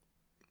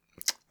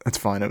That's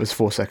fine. It was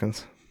 4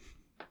 seconds.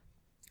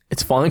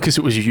 It's fine because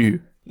it was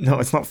you. No,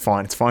 it's not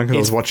fine. It's fine because I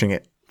was watching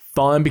it.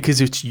 Fine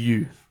because it's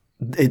you.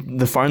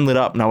 The phone lit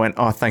up and I went,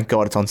 oh, thank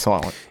God it's on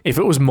silent. If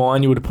it was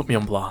mine, you would have put me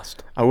on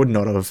blast. I would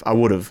not have. I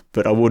would have,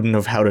 but I wouldn't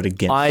have held it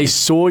against I you.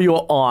 saw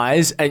your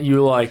eyes and you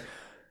were like,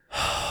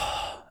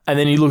 and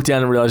then you looked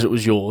down and realized it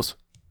was yours.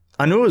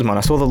 I knew it was mine.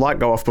 I saw the light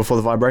go off before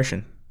the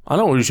vibration. I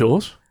know it was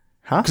yours.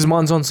 Huh? Because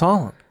mine's on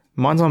silent.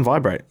 Mine's on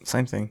vibrate.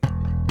 Same thing.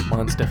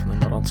 Mine's definitely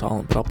not on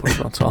silent, but I'll put it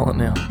on silent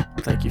now.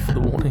 Thank you for the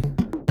warning.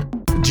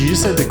 Did you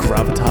just say the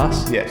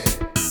gravitas? Yes.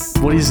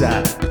 What is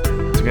that?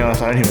 To be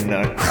honest, I don't even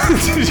know.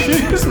 Did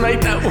you just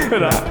make that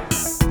word up?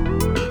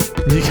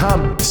 You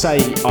can't say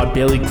I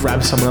barely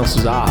grabbed someone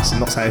else's ass and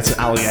not say it's an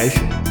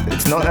allegation.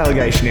 It's not an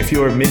allegation. If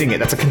you're admitting it,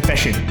 that's a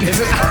confession. Is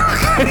it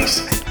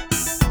allegation?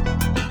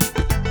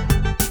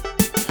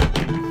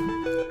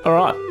 All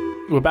right,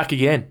 we're back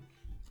again.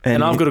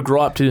 And I've got a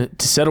gripe to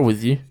settle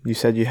with you. You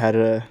said you had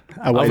a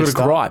way I've to got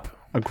start. a gripe.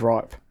 A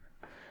gripe.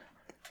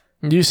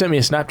 You sent me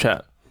a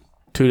Snapchat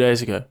 2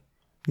 days ago.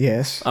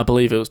 Yes. I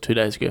believe it was 2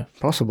 days ago.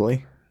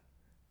 Possibly.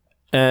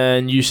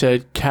 And you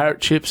said carrot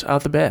chips are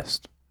the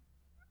best.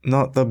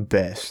 Not the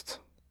best.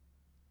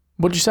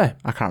 What did you say?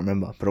 I can't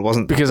remember, but it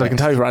wasn't Because the I can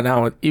best. tell you right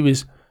now, it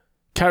was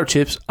carrot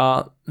chips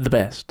are the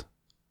best.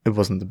 It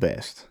wasn't the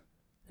best.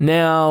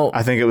 Now,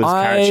 I think it was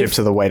carrot chips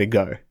are the way to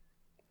go.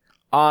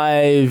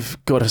 I've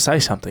got to say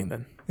something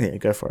then. Yeah,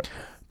 go for it.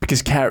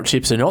 Because carrot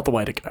chips are not the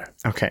way to go.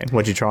 Okay,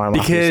 what'd you try? After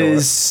you saw it?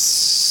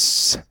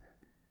 Because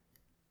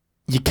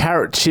your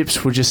carrot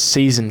chips were just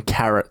seasoned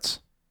carrots.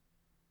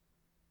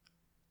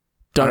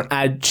 Don't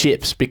add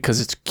chips because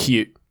it's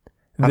cute.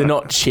 They're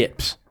not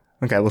chips.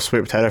 Okay, well,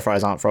 sweet potato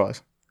fries aren't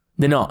fries.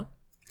 They're not.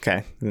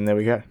 Okay, then there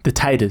we go. The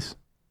taters.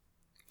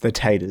 The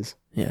taters.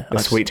 Yeah. The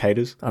sweet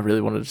taters. I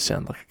really wanted to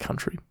sound like a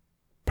country.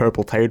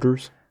 Purple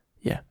taters.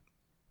 Yeah.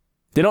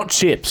 They're not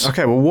chips.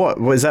 Okay, well, what?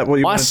 Is that what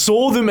you I wanted?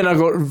 saw them and I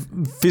got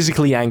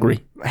physically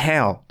angry.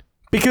 How?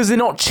 Because they're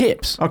not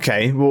chips.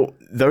 Okay, well,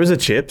 those are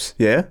chips,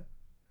 yeah?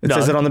 It No.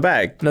 says it on the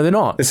bag. No, they're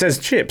not. It says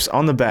chips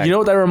on the bag. You know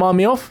what they remind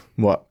me of?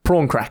 What?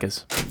 Prawn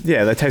crackers.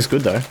 Yeah, they taste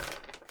good, though.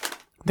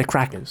 They're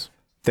crackers.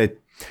 They.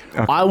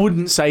 I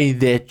wouldn't say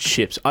they're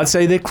chips. I'd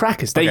say they're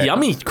crackers. They're Okay.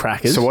 yummy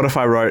crackers. So what if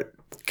I wrote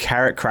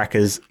carrot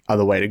crackers are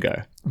the way to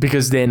go?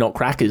 Because they're not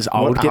crackers.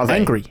 I would What get are they?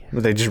 angry. Are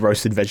they just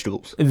roasted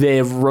vegetables?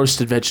 They're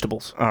roasted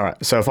vegetables. All right,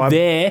 so if I...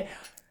 They're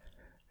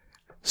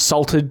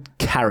salted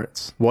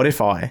carrots. What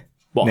if I...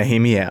 What? Now, hear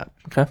me out.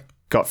 Okay.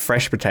 Got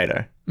fresh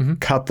potato, Mm-hmm.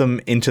 cut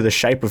them into the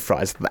shape of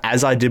fries,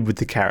 as I did with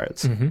the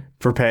carrots,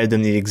 prepared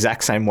them the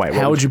exact same way.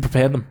 How would you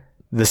prepare them?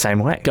 The same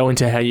way. Go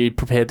into how you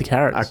prepared the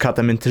carrots. I cut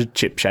them into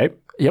chip shape,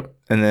 Yep.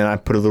 and then I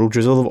put a little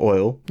drizzle of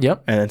oil,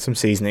 Yep. and then some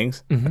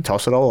seasonings, Mm-hmm. I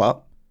toss it all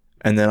up,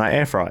 and then I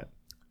air fry it.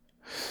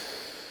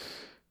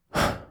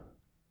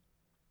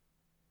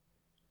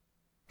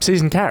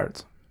 Seasoned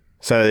carrots.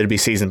 So it'd be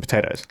seasoned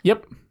potatoes.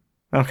 Yep.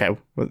 Okay,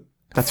 well,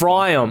 that's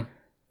Fry them.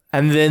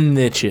 And then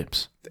they're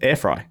chips. air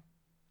fry.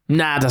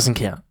 Nah, it doesn't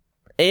count.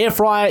 Air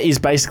fryer is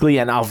basically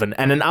an oven.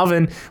 And an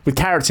oven with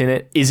carrots in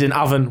it is an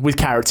oven with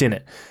carrots in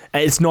it.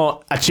 It's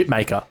not a chip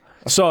maker.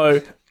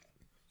 So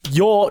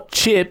your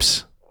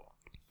chips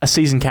are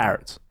seasoned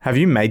carrots. Have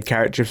you made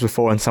carrot chips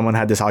before and someone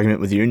had this argument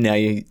with you? Now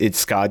it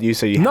scarred you,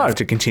 so you have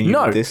to continue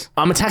with this?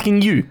 I'm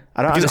attacking you.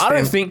 I don't because I don't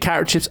understand. think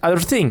carrot chips are a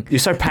thing. You're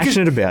so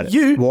passionate about it.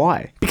 you-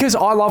 Why? Because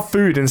I love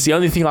food and it's the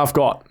only thing I've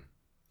got.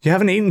 You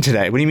haven't eaten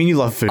today. What do you mean you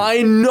love food?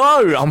 I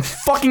know. I'm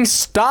fucking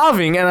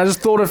starving and I just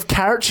thought of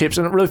carrot chips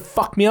and it really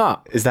fucked me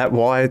up. Is that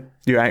why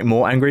you're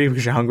more angry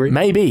because you're hungry?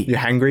 Maybe. You're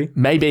hangry?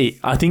 Maybe.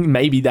 I think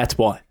maybe that's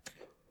why.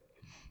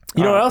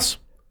 You know what else?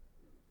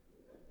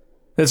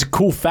 There's a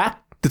cool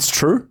fact that's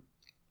true.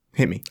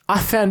 Hit me. I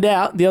found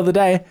out the other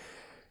day,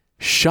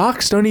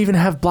 sharks don't even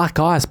have black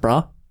eyes,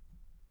 bruh.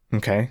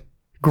 Okay.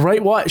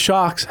 Great white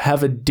sharks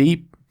have a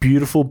deep,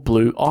 beautiful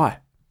blue eye.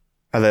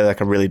 Are they like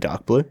a really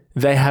dark blue?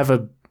 They have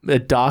a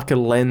darker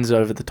lens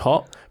over the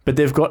top, but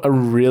they've got a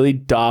really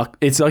dark,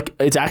 it's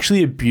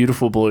actually a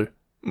beautiful blue.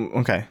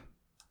 Okay.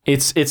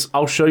 It's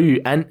I'll show you.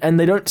 And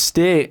they don't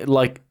stare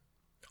like,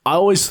 I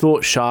always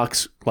thought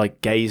sharks like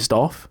gazed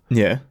off,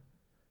 Yeah.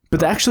 but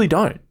they actually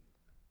don't.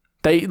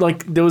 They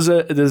like, there's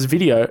a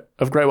video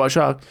of great white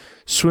shark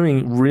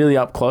swimming really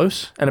up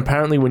close, and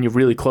apparently when you're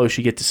really close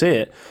you get to see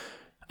it.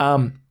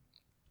 And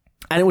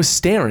it was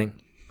staring,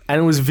 and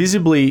it was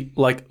visibly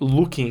like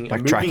looking, Like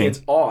and moving tracking.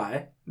 its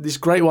eye. This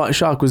great white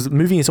shark was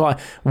moving its eye,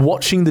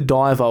 watching the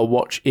diver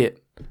watch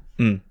it.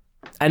 And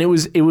it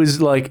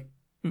was like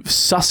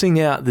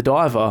sussing out the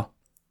diver,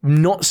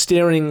 not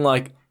staring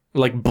like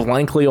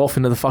blankly off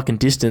into the fucking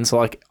distance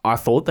like I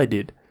thought they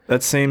did.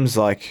 That seems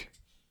like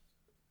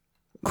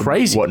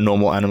Crazy. what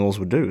normal animals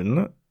would do, isn't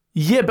it?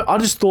 Yeah, but I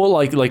just thought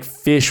like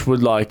fish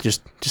would like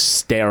just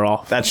stare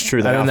off. That's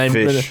true. They and are then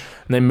fish.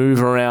 they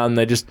move around.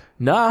 They just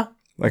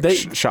Like they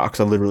sharks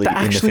are literally they in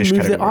the actually fish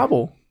move category. their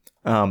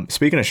eyeball.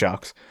 Speaking of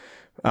sharks,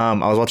 I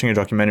was watching a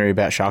documentary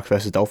about sharks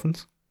versus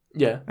dolphins.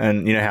 Yeah.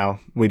 And you know how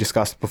we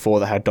discussed before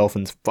that how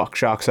dolphins fuck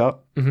sharks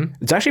up? Mm-hmm.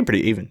 It's actually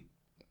pretty even.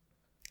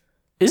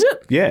 Is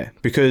it? Yeah,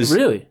 because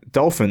Really?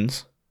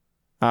 dolphins,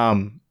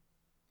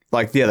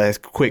 they're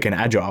quick and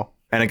agile,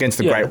 and against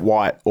a great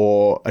white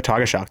or a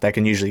tiger shark, they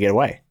can usually get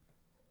away.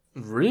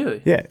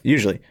 Really? Yeah,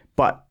 usually.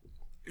 But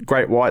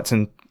great whites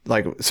and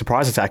like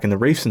surprise attack in the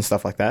reefs and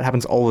stuff like that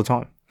happens all the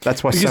time.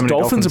 That's why Because so many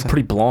dolphins are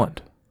pretty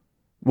blind.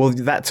 Well,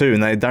 that too,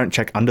 and they don't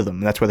check under them,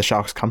 and that's where the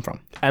sharks come from.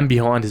 And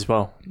behind as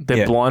well.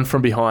 They're blind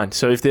from behind.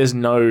 So if there's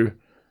no,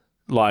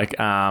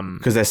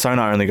 because their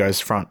sonar only goes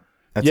front.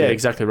 That's it.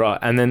 Exactly right.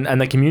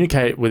 And they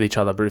communicate with each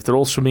other, but if they're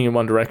all swimming in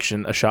one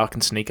direction, a shark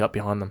can sneak up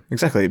behind them.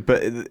 Exactly,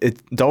 but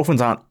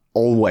dolphins aren't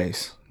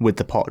always with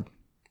the pod.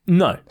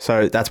 No.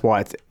 So that's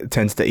why it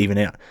tends to even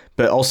out.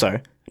 But also,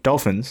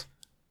 dolphins,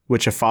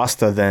 which are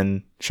faster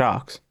than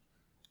sharks,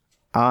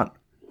 aren't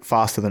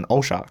faster than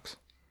all sharks.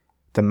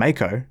 The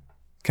mako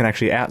can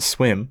actually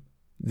outswim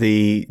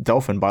the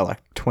dolphin by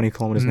like 20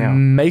 kilometers an hour.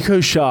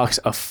 Mako sharks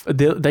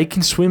they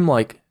can swim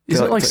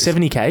isn't it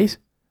 70 Ks?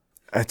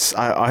 It's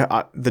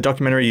the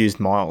documentary used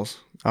miles.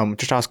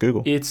 Just ask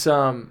Google. It's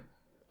I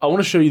want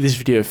to show you this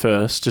video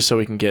first, just so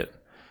we can get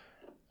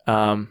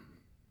some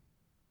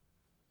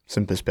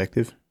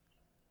perspective.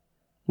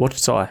 Watch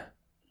its eye.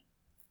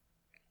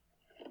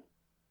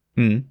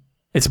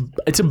 It's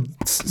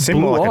seemed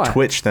more like a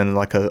twitch than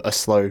like a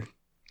slow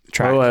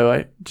track.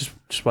 Wait.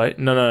 Just wait.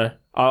 No.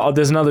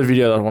 There's another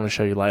video that I want to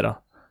show you later.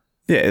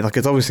 Yeah, like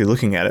it's obviously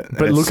looking at it.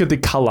 But look at the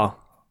color.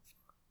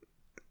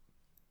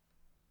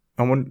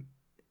 I wonder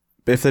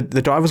if the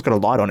diver's got a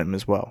light on him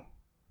as well.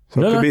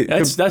 So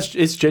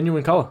it's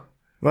genuine color.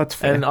 Well, that's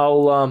fair. And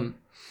I'll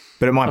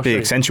but it might be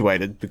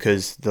accentuated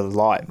because the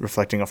light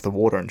reflecting off the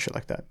water and shit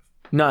like that.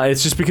 No,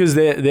 it's just because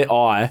their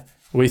eye.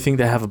 We think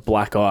they have a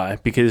black eye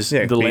because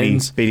the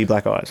lens, beady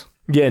black eyes.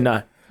 Yeah,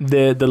 no,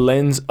 the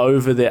lens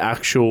over their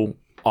actual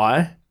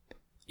eye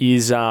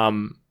is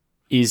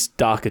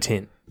darker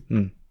tint.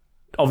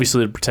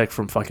 Obviously to protect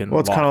from fucking. Well,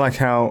 it's light. kind of like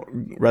how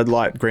red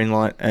light, green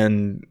light,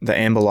 and the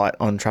amber light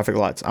on traffic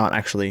lights aren't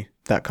actually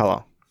that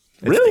color.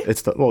 Really?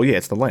 It's the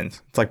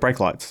lens. It's like brake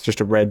lights. It's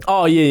just a red.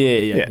 Oh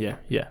yeah.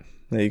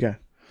 There you go.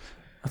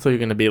 I thought you were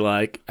going to be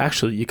like,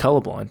 actually, you're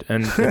colorblind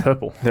and you're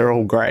purple. They're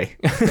all grey.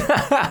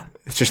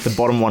 It's just the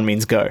bottom one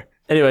means go.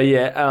 Anyway,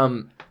 yeah.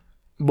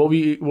 What were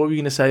you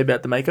going to say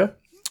about the mako?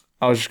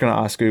 I was just going to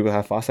ask Google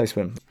how fast they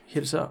swim.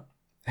 Hit us up.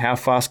 How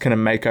fast can a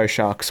mako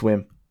shark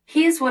swim?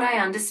 Here's what I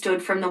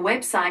understood from the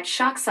website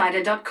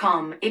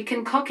sharksider.com. It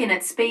can clock in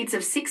at speeds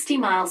of 60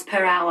 miles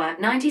per hour,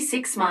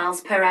 96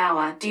 miles per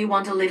hour. Do you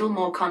want a little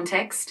more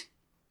context?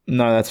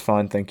 No, that's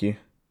fine. Thank you.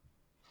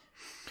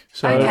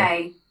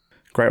 Okay.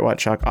 Great white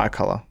shark eye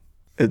color.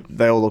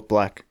 They all look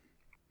black.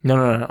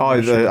 No. I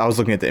was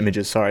looking at the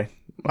images. Sorry.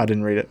 I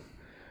didn't read it.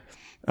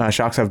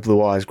 Sharks have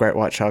blue eyes. Great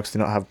white sharks do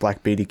not have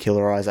black beady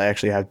killer eyes. They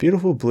actually have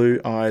beautiful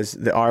blue eyes.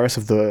 The iris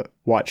of the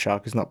white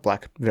shark is not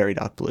black, very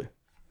dark blue.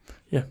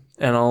 Yeah,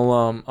 and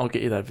I'll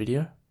get you that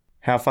video.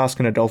 How fast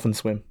can a dolphin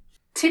swim?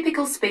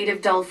 Typical speed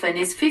of dolphin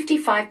is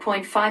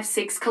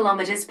 55.56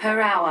 kilometers per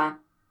hour.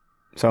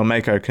 So a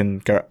mako can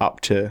go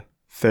up to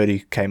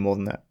 30k more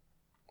than that.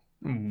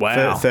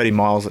 Wow. 30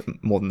 miles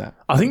more than that.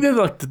 I think they're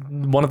like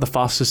one of the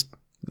fastest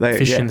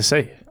fish in the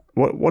sea.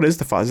 What is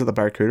the fastest? Is it the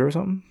barracuda or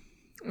something?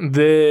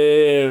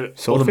 The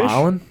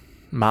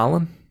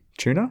marlin,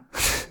 tuna.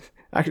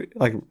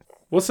 Actually,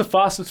 what's the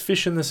fastest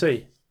fish in the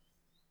sea?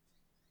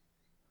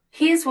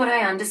 Here's what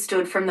I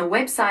understood from the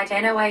website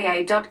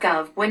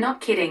noaa.gov. We're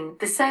not kidding.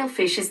 The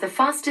sailfish is the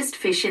fastest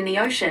fish in the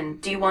ocean.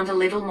 Do you want a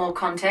little more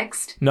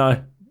context?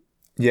 No.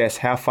 Yes.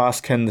 How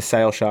fast can the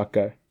sail shark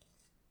go?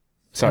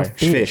 Sorry,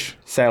 fish.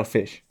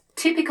 Sailfish.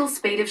 Typical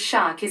speed of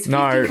shark is 50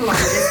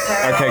 kilometers per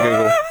hour. Okay,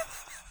 Google.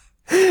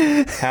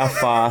 How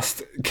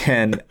fast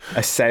can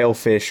a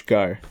sailfish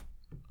go?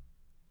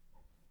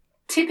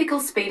 Typical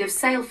speed of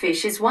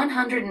sailfish is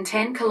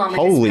 110 kilometers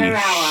Holy per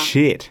hour.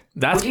 shit.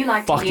 That's Would you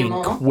like to hear fucking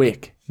more?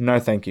 quick. No,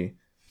 thank you.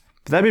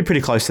 But that'd be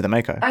pretty close to the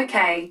mako.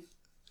 Okay.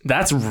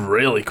 That's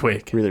really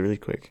quick. Really, really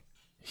quick.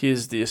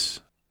 Here's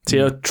this. See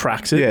how it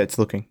tracks it? Yeah, it's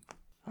looking.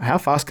 How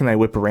fast can they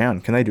whip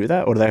around? Can they do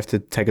that? Or do they have to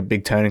take a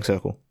big turning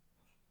circle?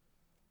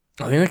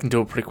 I think they can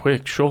do it pretty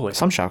quick, surely.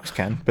 Some sharks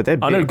can, but they're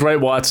big. I know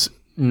great whites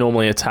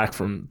normally attack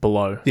from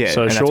below. Yeah,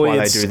 so and surely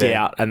that's why it's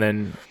scout and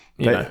then,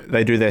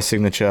 they do their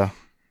signature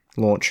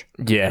launch.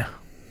 Yeah.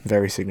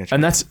 Very signature.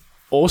 And that's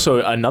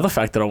also another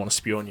fact that I want to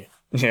spew on you.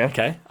 Yeah.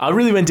 Okay. I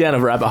really went down a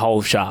rabbit hole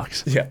of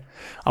sharks. Yeah.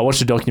 I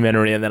watched a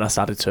documentary and then I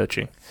started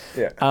searching.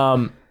 Yeah.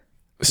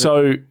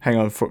 So hang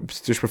on,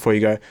 just before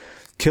you go.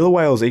 Killer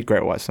whales eat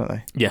great whites, don't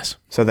they? Yes.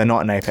 So they're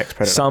not an apex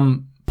predator.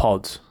 Some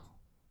pods.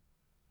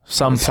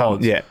 Some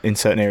pods. Yeah, in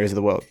certain areas of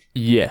the world.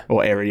 Yeah.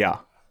 Or area.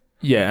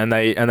 Yeah, and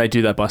they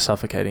do that by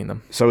suffocating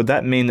them. So would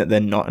that mean that they're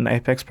not an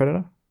apex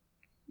predator?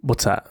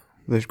 What's that?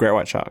 The great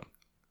white shark.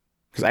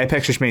 Because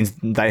apex just means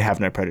they have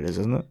no predators,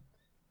 isn't it?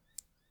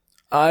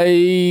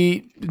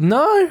 I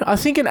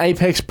think an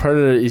apex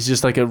predator is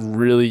just like a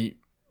really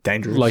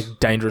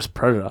dangerous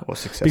predator. Or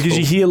successful. Because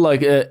you hear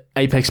like a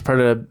apex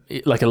predator,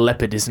 like a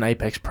leopard is an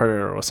apex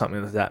predator or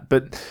something like that.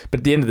 But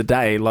at the end of the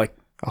day, like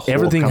a hawk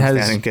everything comes has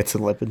down and gets a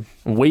leopard.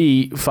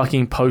 We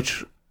fucking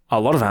poach A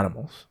lot of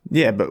animals.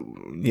 Yeah, but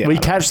yeah, We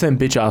catch them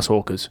bitch-ass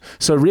orcas.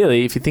 So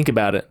really, if you think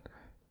about it,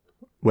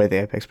 we're the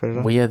apex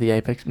predator. we are the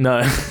apex.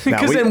 No,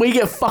 because we- then we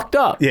get fucked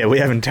up. Yeah, we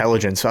have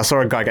intelligence. I saw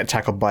a guy get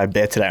tackled by a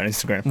bear today on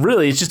Instagram.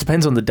 Really, it just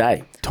depends on the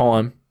day,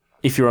 time.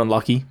 If you're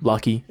unlucky,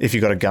 lucky. If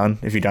you got a gun,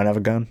 if you don't have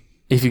a gun.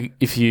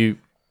 If you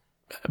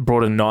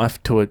brought a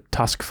knife to a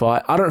tusk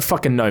fight, I don't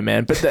fucking know,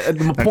 man. But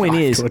my point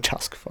Knife is, to a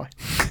tusk fight.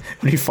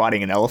 Are you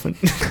fighting an elephant?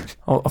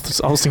 I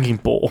was thinking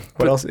boar.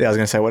 What else? Yeah, I was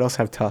going to say, what else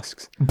have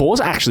tusks? Boars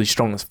are actually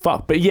strong as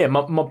fuck. But yeah,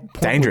 my point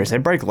Dangerous. They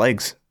break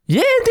legs.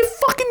 Yeah, they're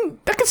fucking.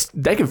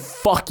 They can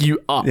fuck you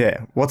up.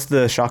 Yeah. What's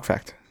the shark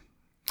fact?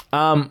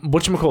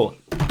 Whatchamacallit?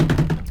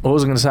 What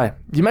was I going to say?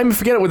 You made me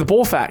forget it with the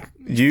boar fact.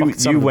 You Fucking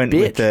son of a went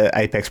with bitch. the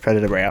apex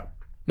predator route.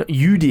 No,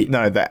 you did.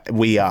 No, that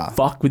we are.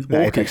 Fuck with the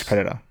orcas. apex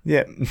predator.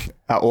 Yeah.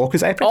 Are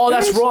orcas apex Oh,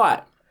 that's predators?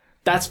 right.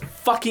 That's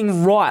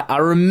fucking right. I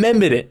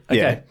remembered it. Okay.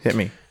 Yeah, hit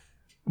me.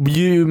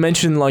 You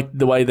mentioned like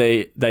the way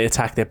they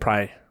attack their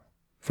prey.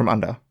 From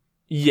under.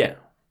 Yeah.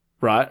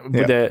 Right?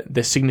 Yeah. With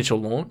their signature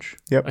launch.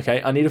 Yep.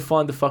 Okay. I need to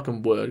find the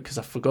fucking word because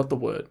I forgot the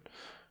word.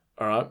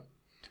 All right.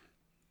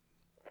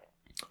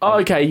 Oh,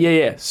 okay.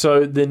 Yeah.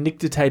 So the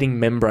nictitating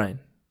membrane.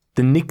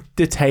 The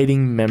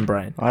nictitating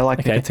membrane. I like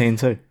Okay. nicotine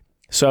too.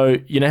 So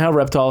you know how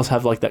reptiles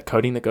have like that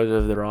coating that goes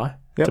over their eye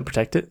Yep. to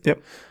protect it?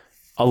 Yep.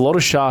 A lot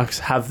of sharks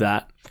have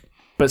that,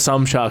 but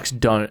some sharks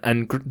don't.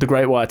 And the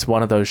great white's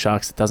one of those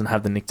sharks that doesn't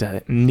have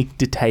the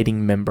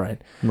nictitating membrane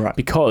Right.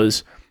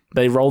 because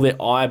they roll their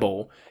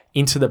eyeball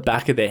into the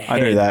back of their head. I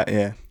knew that,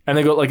 yeah. And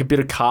they got like a bit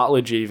of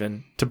cartilage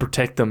even to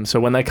protect them. So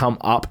when they come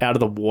up out of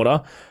the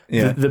water,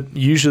 Yeah.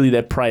 usually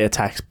their prey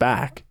attacks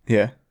back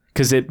Yeah.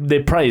 because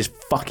their prey is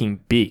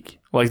fucking big.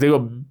 Like they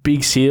got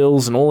big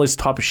seals and all this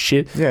type of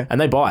shit. Yeah. And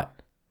they bite.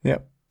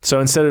 Yep. So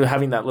instead of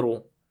having that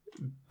little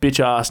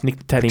bitch ass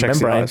nictitating Protects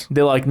the membrane, eyes.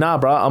 they're like, nah,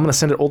 bro, I'm going to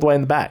send it all the way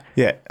in the back.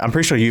 Yeah. I'm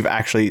pretty sure you've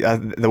actually,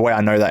 the way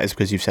I know that is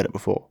because you've said it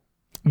before.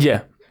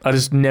 Yeah. I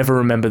just never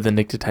remember the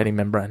nictitating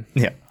membrane.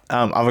 Yeah.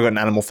 I've got an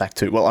animal fact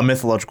too. Well, a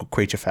mythological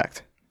creature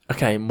fact.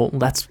 Okay, well,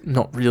 that's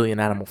not really an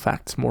animal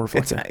fact. It's more of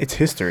like It's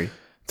history.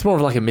 it's more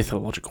of like a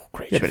mythological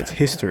creature. Yeah, but it's fact.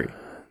 history.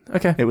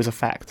 Okay. It was a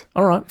fact.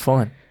 All right,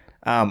 fine.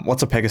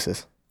 What's a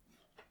Pegasus?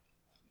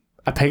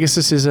 A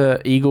Pegasus is a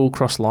eagle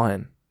cross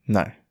lion.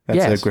 No, that's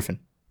Yes. a griffin.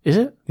 Is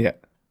it? Yeah.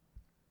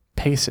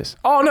 Pegasus.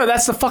 Oh no,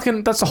 that's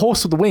the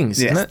horse with the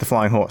wings, Yes, isn't it? the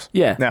flying horse.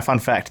 Yeah. Now, fun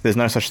fact, there's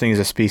no such thing as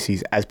a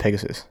species as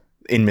Pegasus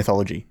in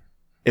mythology.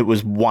 It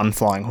was one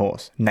flying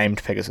horse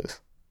named Pegasus.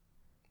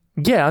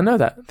 Yeah, I know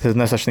that. There's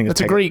no such thing as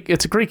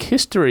It's a Greek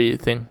history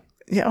thing.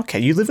 Yeah, okay,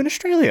 you live in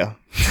Australia.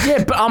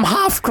 Yeah, but I'm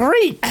half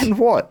Greek. And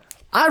what?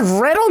 I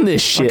read on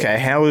this shit. Okay,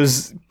 how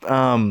was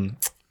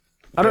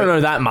I don't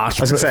know that much.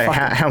 I was gonna say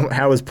Fucking-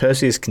 how was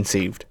Perseus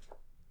conceived?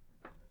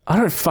 I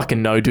don't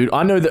fucking know, dude.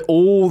 I know that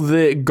all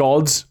the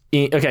gods.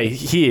 Okay,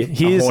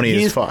 here's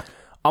Horny as fuck.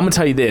 I'm gonna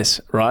tell you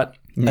this, right?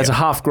 As a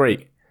half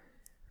Greek,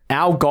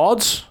 our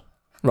gods,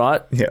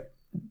 right? Yeah.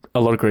 A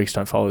lot of Greeks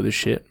don't follow this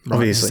shit. Right?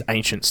 Obviously. This is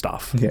ancient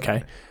stuff. Yeah.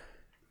 Okay.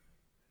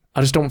 I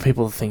just don't want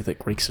people to think that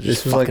Greeks are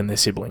just This was fucking their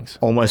siblings.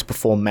 Almost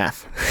before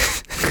math.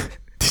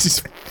 This is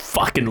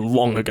fucking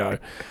long ago.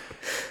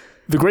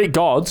 The Greek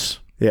gods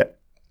Yeah.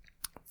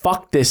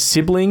 fuck their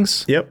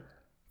siblings, Yep.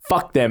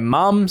 fuck their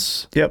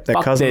mums, Yep. Their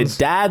fuck cousins,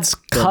 their dads,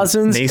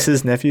 cousins.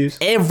 nieces, nephews.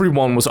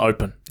 Everyone was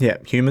open. Yeah.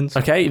 Humans.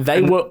 Okay,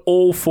 they were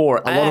all for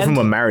it. A lot of them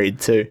were married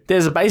too.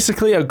 There's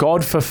basically a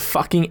god for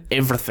fucking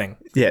everything.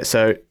 Yeah.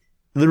 So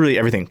literally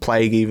everything.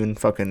 Plague, even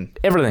fucking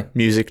Everything.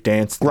 music,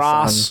 dance, the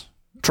Grass, sun,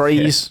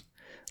 trees,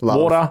 love,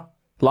 water,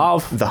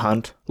 love, the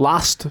hunt.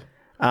 lust.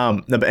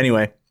 No, but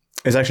anyway,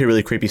 it's actually a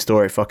really creepy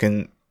story.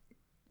 Fucking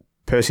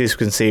Perseus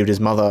conceived his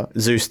mother.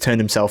 Zeus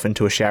turned himself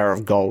into a shower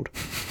of gold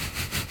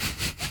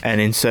and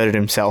inserted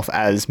himself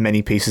as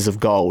many pieces of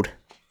gold.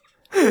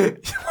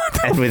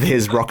 And with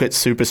his rocket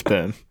super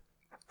sperm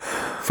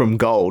from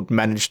gold,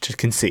 managed to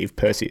conceive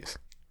Perseus.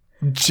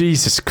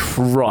 Jesus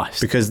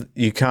Christ. Because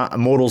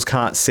mortals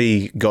can't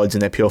see gods in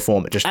their pure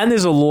form. It just And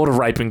there's a lot of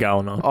raping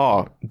going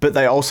on. but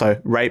they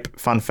also rape.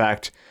 Fun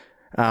fact,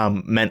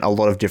 meant a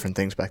lot of different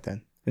things back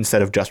then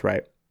instead of just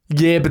rape.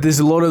 Yeah, but there's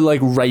a lot of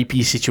like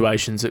rapey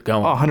situations that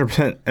go on.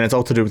 100%, and it's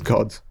all to do with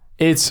gods.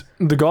 It's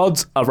the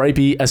gods are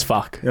rapey as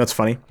fuck. You know what's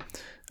funny?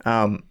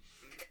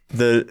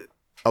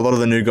 A lot of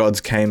the new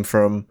gods came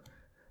from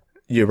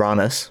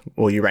Uranus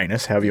or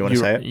Uranus, however you want to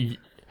say it.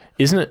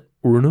 Isn't it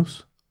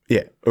Uranus?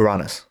 Yeah,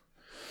 Uranus.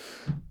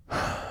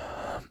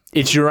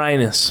 It's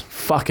Uranus.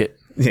 Fuck it.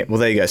 Yeah, well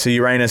there you go. So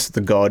Uranus,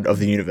 the god of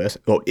the universe,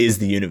 or is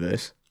the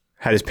universe,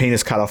 had his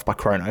penis cut off by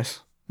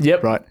Kronos,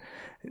 Yep. right?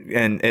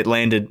 And it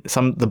landed.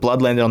 The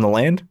blood landed on the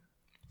land,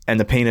 and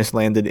the penis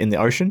landed in the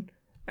ocean,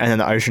 and then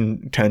the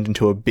ocean turned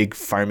into a big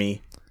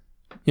foamy.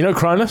 You know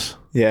Cronus,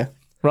 Yeah,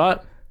 right?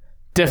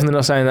 Definitely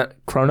not saying that.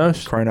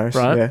 Kronos. Kronos.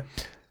 Right. Yeah.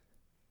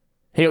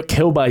 He got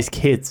killed by his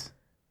kids.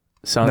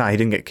 So No, he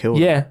didn't get killed.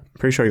 yeah,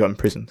 Pretty sure he got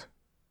imprisoned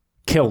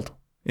killed.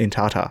 in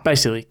Tartar.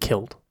 Basically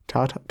killed.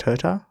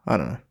 Tartar? I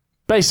don't know.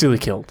 Basically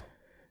killed.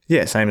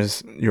 Yeah, same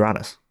as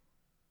Uranus.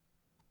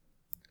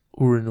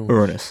 Uranus.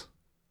 Uranus.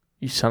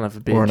 You son of a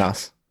bitch.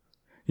 Uranus.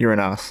 you're an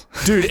ass.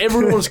 Dude,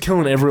 everyone was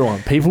killing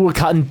everyone. People were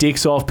cutting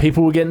dicks off.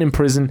 People were getting in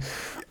prison.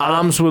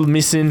 Arms were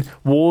missing.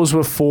 Wars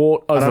were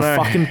fought over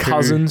fucking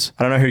cousins.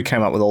 I don't know who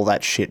came up with all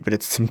that shit, but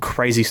it's some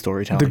crazy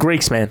storytelling. The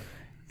Greeks, man.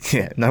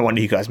 Yeah, no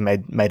wonder you guys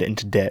made it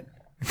into debt.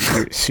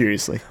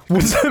 Seriously.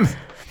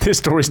 Their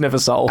story's never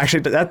sold.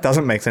 Actually, that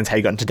doesn't make sense how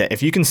you got into debt.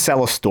 If you can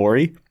sell a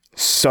story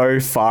so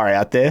far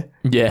out there,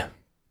 Yeah.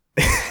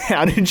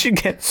 how did you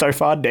get so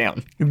far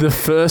down? The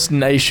first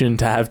nation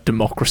to have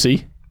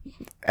democracy.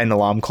 And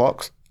alarm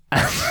clocks?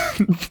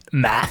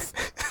 Math.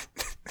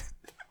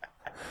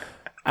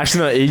 Actually,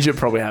 no, Egypt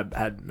probably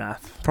had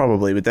math.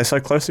 Probably, but they're so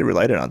closely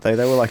related, aren't they?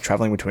 They were like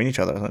traveling between each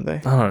other, aren't they?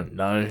 I don't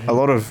know.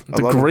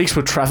 The Greeks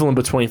were traveling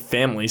between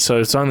families, so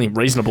it's only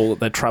reasonable that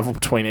they travel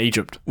between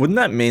Egypt. Wouldn't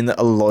that mean that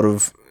a lot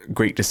of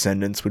Greek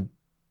descendants would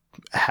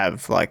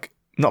have, like,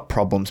 not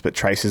problems, but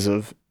traces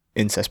of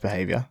incest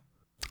behavior?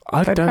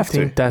 I They'd don't have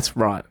think to. that's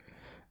right.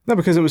 No,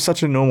 because it was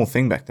such a normal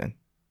thing back then,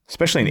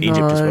 especially in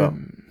Egypt as well.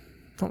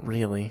 Not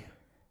really.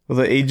 Well,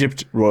 the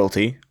Egypt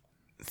royalty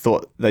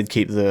thought they'd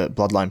keep the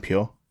bloodline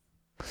pure,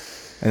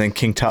 and then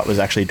King Tut was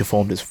actually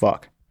deformed as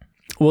fuck.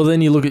 Well,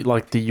 then you look at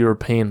like the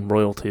European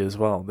royalty as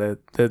well. They're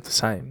the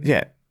same.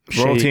 Yeah,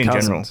 royalty in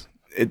general. Cousins.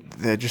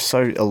 They're just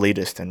so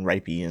elitist and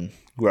rapey and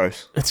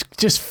gross. It's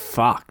just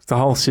fucked. The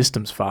whole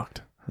system's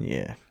fucked.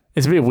 Yeah.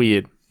 It's a bit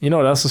weird. You know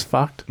what else is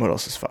fucked? What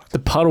else is fucked? The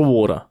puddle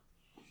water.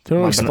 Do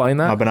you want to explain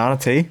that? My banana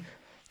tea.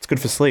 It's good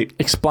for sleep.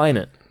 Explain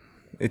it.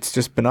 It's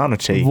just banana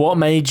tea. What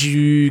made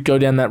you go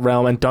down that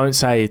realm? And don't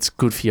say it's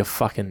good for your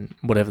fucking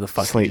whatever the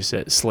fuck Sleep. you just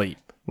said. Sleep.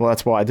 Well,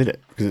 that's why I did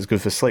it, because it's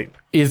good for sleep.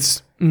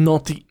 It's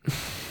not the...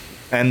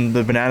 And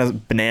the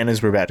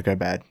bananas were about to go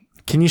bad.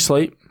 Can you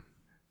sleep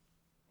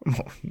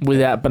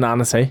without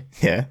banana tea?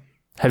 Yeah.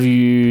 Have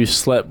you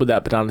slept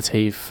without banana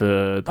tea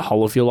for the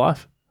whole of your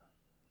life?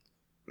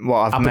 Well,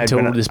 I've Up made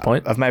until this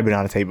point? I've made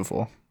banana tea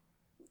before.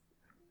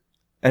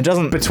 It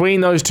doesn't.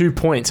 Between those 2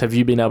 points, have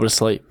you been able to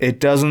sleep? It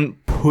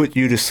doesn't put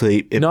you to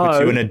sleep. It No. puts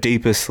you in a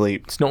deeper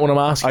sleep. It's not what I'm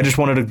asking. I just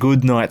wanted a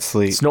good night's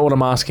sleep. It's not what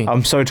I'm asking.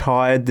 I'm so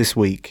tired this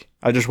week.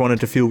 I just wanted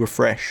to feel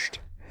refreshed.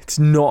 It's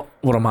not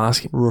what I'm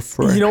asking.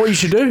 Refreshed. You know what you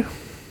should do?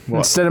 What?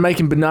 Instead of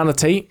making banana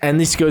tea, and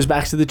this goes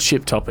back to the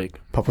chip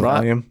topic. Pop a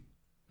right? Valium.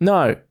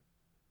 No,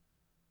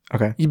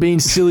 Okay. you're being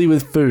silly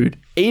with food.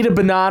 Eat a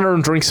banana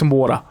and drink some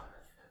water.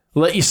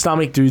 Let your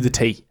stomach do the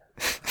tea.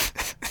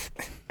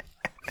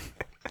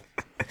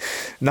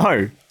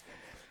 No.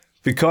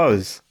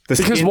 Because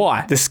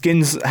why? The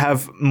skins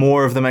have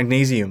more of the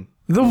magnesium.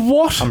 The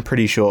what? I'm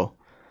pretty sure.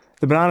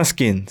 The banana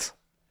skins.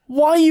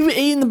 Why are you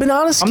eating the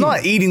banana skin? I'm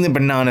not eating the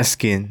banana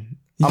skin.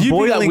 I'm You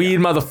be that boiling.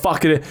 weird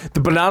motherfucker. The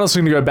banana's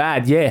going to go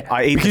bad, yeah.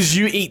 I eat because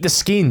you eat the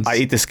skins. I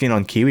eat the skin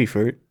on kiwi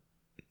fruit.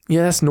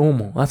 Yeah, that's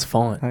normal. That's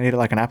fine. I eat it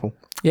like an apple.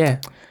 Yeah.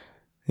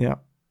 Yeah.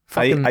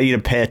 Fucking- I eat a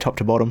pear top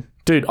to bottom.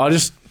 Dude, I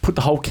just put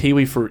the whole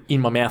kiwi fruit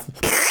in my mouth.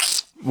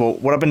 Well,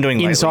 what I've been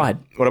doing Inside.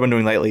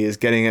 lately is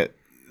getting it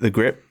the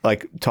grip,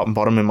 like top and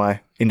bottom in my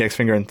index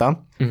finger and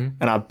thumb, and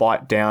I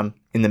bite down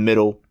in the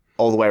middle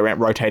all the way around,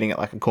 rotating it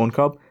like a corn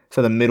cob.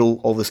 So the middle,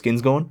 all the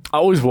skin's gone. I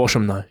always wash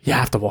them, though. You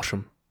have to wash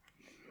them.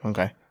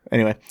 Okay.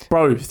 Anyway,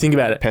 Bro, think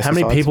about it. How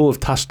many Pesticides. people have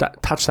touched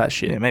that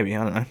shit? yeah, maybe,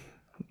 I don't know.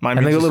 My And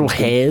they got immune little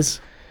system's good.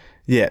 hairs.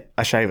 Yeah,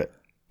 I shave it.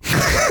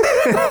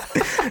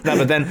 No,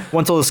 but then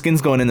once all the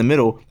skin's gone in the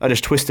middle, I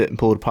just twist it and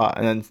pull it apart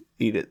and then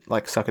eat it,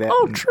 like suck it out.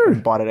 Oh, and, true.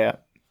 and bite it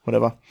out,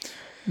 whatever.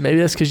 Maybe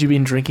that's because you've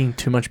been drinking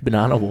too much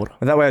banana water.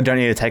 And that way I don't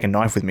need to take a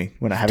knife with me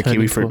when I have a Turn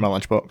kiwi into fruit a- in my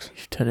lunchbox.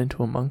 You've turned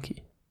into a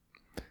monkey.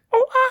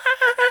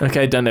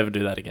 Okay, don't ever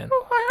do that again.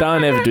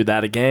 Don't ever do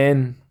that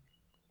again.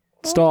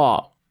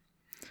 Stop.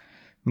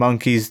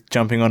 Monkeys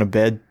jumping on a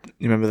bed.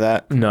 You remember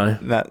that? No,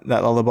 That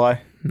lullaby?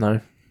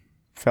 no.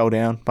 Fell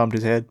down, bumped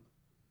his head.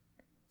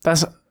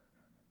 That's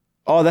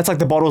Oh, that's like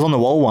the bottles on the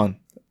wall one.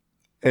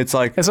 It's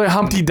like, like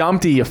Humpty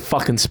Dumpty, you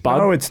fucking spud.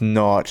 no, it's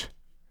not.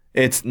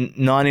 It's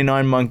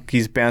 99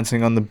 monkeys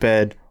bouncing on the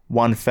bed.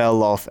 One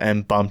fell off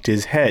and bumped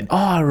his head. Oh,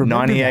 I remember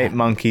 98 that.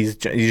 monkeys.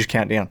 You just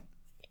count down.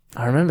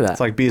 I remember that. It's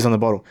like beers on the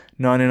bottle.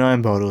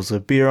 99 bottles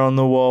of beer on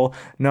the wall.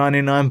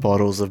 99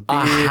 bottles of beer.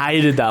 I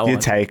hated that You one.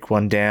 take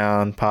one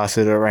down, pass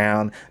it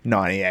around.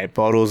 98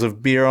 bottles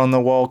of beer on the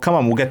wall. Come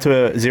on, we'll get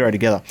to a zero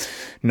together.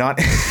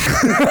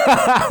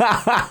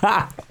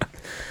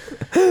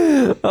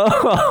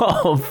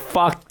 Oh,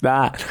 fuck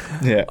that.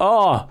 Yeah.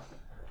 Oh,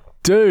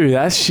 dude,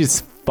 that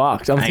shit's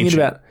fucked. I'm thinking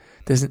Ancient. about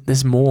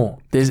there's more.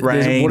 There's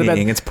Raining, what about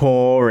it's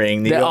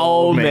pouring. the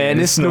old man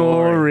is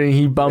snoring.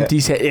 He bumped Yeah.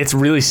 his head. It's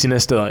really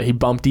sinister though. He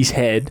bumped his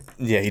head.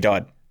 Yeah, he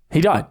died. He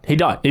died.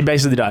 He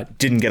basically died.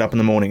 Didn't get up in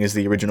the morning is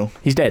the original.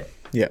 He's dead.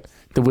 Yeah.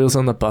 The wheels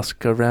on the bus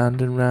go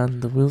round and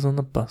round. The wheels on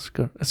the bus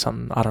go.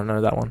 Something I don't know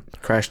that one.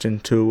 Crashed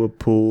into a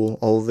pool.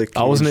 All the kids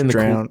I wasn't in the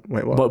drowned.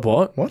 Wait, what?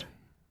 What? What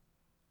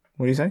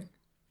do you say?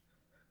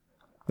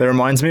 That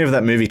reminds me of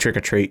that movie Trick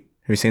or Treat.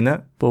 Have you seen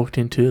that? Walked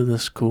into the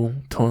school.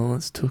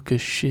 Toilets took a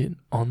shit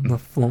on the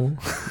floor.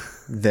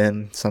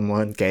 Then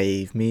someone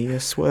gave me a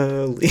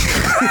swirly.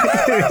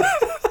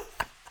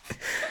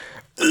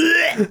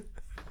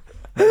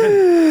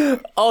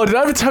 Oh, did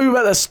I ever tell you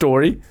about that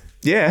story?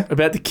 Yeah.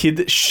 About the kid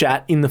that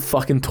shat in the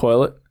fucking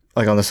toilet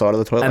Like on the side of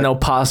the toilet. and they were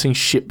passing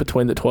shit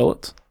between the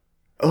toilets?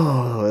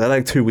 Oh, they're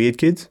like two weird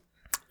kids.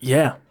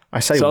 Yeah. I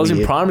say So I was in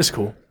weird. primary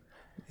school.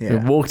 Yeah.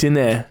 We walked in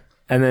there,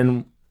 and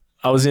then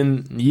I was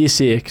in year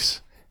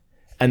 6,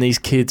 and these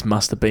kids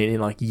must have been in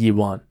like year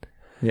 1.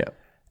 Yeah.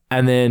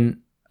 And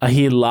then I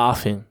hear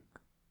laughing.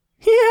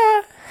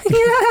 Yeah.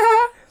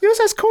 Yours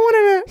has corn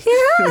in it.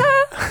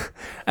 Yeah.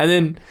 And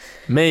then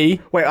me,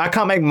 Wait, I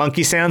can't make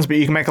monkey sounds, but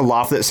you can make a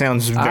laugh that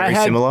sounds I very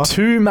had similar.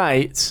 2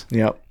 mates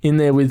Yep. in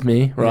there with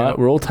me, right? Yep.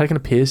 We're all taking a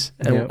piss,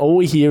 and Yep. all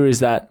we hear is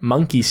that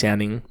monkey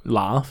sounding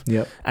laugh,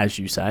 Yep. as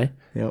you say.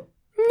 Yep.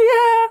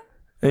 Yeah.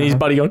 And his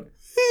buddy going,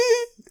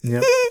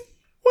 Yep.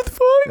 what the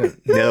fuck?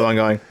 The other one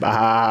going,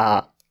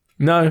 ah.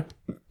 No.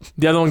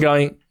 The other one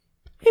going,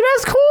 it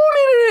has corn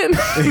in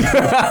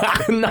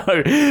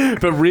it. No.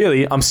 But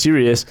really, I'm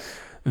serious.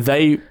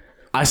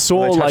 I saw,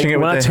 Were they like, touching it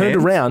when with I their turned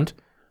hands? around,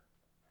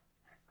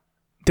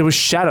 there was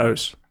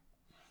shadows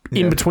in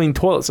Yeah. between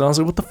toilets. And I was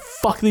like, what the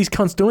fuck are these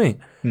cunts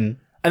doing? Hmm.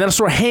 And then I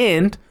saw a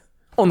hand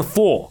on the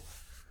floor.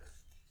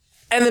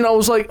 And then I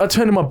was like, I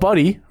turned to my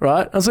buddy,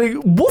 right? I was like,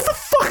 what the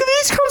fuck are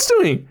these cunts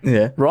doing?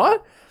 Yeah. Right?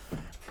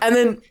 And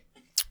then,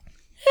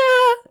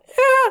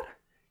 yeah.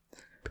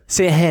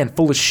 See a hand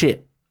full of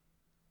shit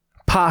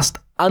passed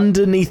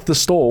underneath the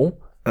stall.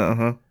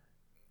 Uh-huh.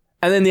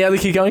 And then the other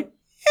kid going,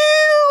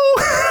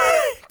 ew,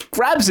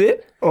 grabs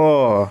it,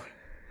 Oh.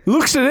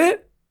 looks at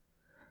it,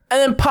 and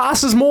then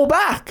passes more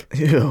back.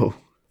 Ew.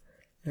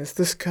 That's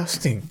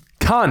disgusting.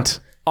 Cunt.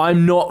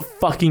 I'm not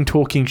fucking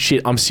talking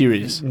shit. I'm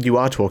serious. You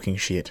are talking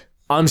shit.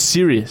 I'm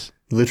serious.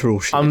 Literal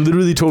shit. I'm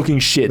literally talking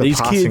shit. The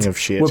These passing kids of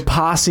shit. were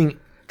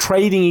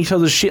trading each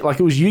other's shit like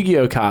it was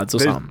Yu-Gi-Oh cards or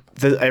something.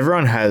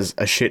 Everyone has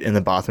a shit in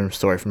the bathroom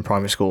story from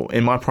primary school.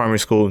 In my primary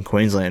school in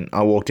Queensland,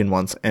 I walked in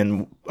once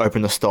and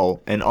opened the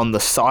stall, and on the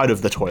side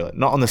of the toilet,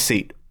 not on the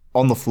seat,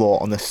 on the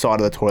floor, on the side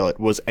of the toilet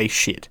was a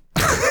shit.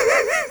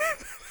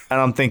 And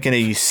I'm thinking, are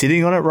you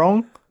sitting on it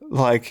wrong?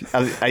 Like,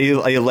 are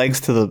your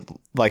legs to the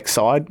like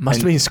side? Must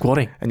have been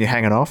squatting. And you're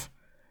hanging off?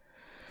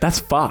 That's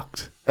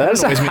fucked. How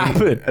does that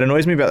happen? It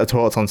annoys me about the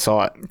toilets on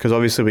site because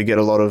obviously we get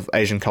a lot of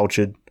Asian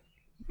cultured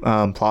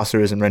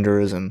plasterers and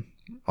renderers and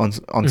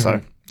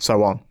onso.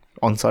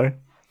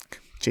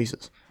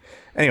 Jesus.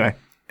 Anyway,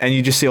 and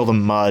you just see all the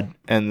mud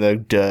and the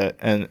dirt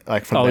and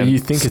like from them You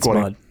think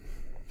squatting. it's mud.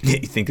 Yeah,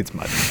 you think it's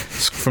mud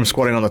from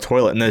squatting on the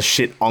toilet, and there's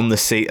shit on the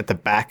seat at the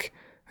back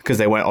because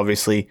they weren't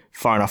obviously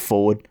far enough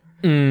forward.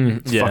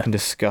 It's Yeah. fucking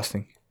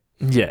disgusting.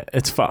 Yeah,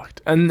 it's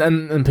fucked. And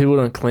people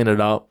don't clean it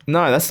up.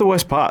 No, that's the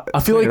worst part. I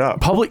feel Clean it like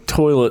up. public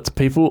toilets,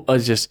 people are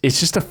it's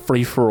just a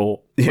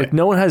free-for-all. Yeah. Like,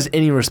 no one has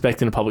any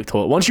respect in a public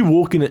toilet. Once you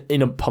walk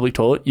in a public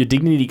toilet, your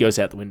dignity goes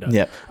out the window.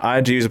 Yeah, I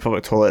had to use a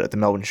public toilet at the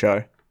Melbourne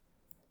show.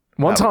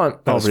 One time...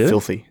 That was really?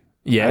 filthy.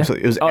 Yeah.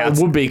 Absolutely. It was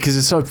it would be because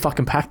it's so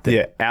fucking packed there.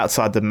 Yeah,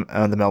 outside the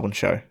Melbourne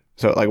show.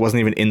 So it like wasn't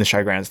even in the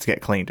showgrounds to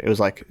get cleaned. It was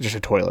like just a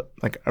toilet,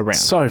 like around.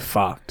 So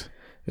fucked.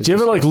 Do you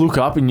ever like look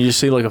up and you just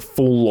see like a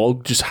full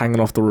log just hanging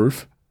off the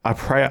roof? I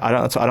pray I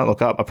don't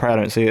look up. I pray I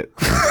don't see it.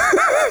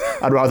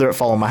 I'd rather it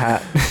fall on my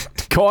hat.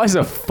 Guys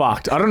are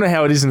fucked. I don't know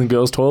how it is in the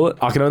girls' toilet.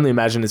 I can only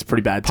imagine it's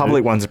pretty bad too.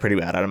 Public ones are pretty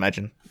bad, I'd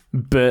imagine.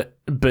 But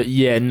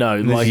yeah, no.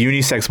 There's Like,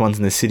 unisex ones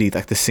in the city,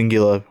 like the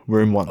singular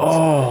room ones.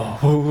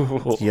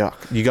 oh, Yuck.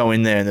 You go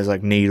in there and there's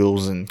like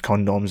needles and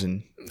condoms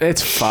and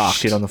it's fucked.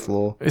 shit on the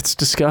floor. It's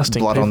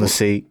disgusting. Blood on the People-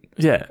 seat.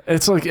 Yeah,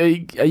 it's like,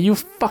 are you a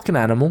fucking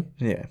animal?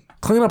 Yeah.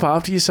 Clean up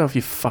after yourself,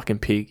 you fucking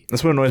pig.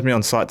 That's what annoys me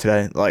on site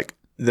today. Like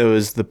there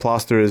was the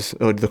plasterers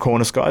or the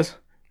cornice guys.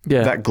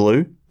 Yeah. That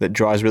glue that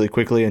dries really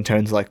quickly and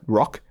turns like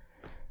rock.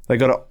 They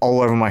got it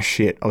all over my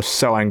shit. I was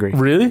so angry.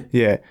 Really?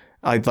 Yeah.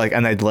 And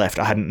they'd left.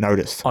 I hadn't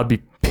noticed. I'd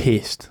be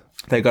pissed.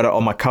 They got it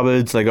on my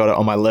cupboards. They got it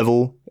on my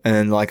level, and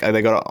then like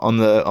they got it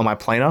on my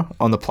planer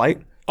on the plate.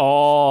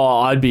 Oh,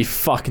 I'd be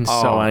fucking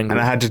so angry. And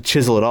I had to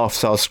chisel it off,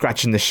 so I was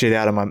scratching the shit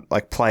out of my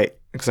like plate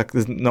because like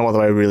there's no other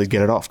way to really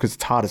get it off because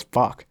it's hard as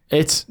fuck.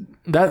 It's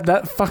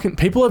that fucking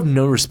people have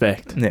no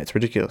respect. Yeah, it's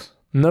ridiculous.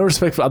 No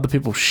respect for other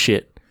people's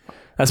shit.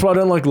 That's why I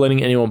don't like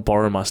letting anyone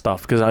borrow my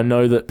stuff because I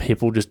know that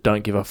people just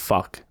don't give a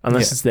fuck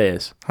unless it's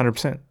theirs.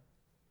 100%.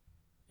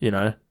 You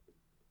know,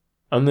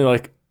 only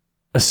like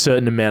a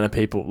certain amount of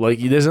people. Like,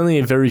 there's only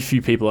a very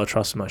few people I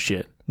trust with my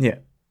shit. Yeah,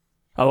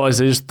 Otherwise,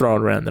 they just throw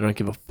it around. They don't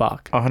give a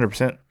fuck.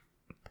 100%.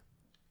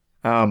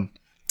 I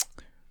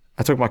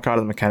took my car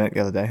to the mechanic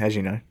the other day, as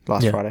you know,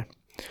 last Yeah. Friday,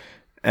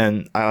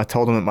 and I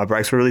told them that my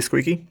brakes were really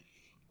squeaky,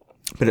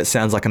 but it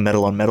sounds like a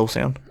metal on metal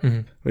sound,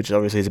 which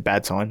obviously is a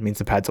bad sign. It means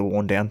the pads are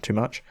worn down too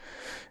much.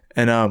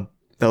 And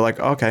they're like,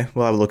 okay,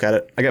 we'll have a look at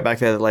it. I get back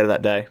there later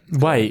that day.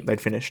 Wait,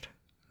 They'd finished.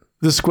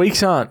 the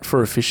squeaks aren't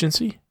for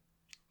efficiency?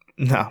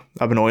 No,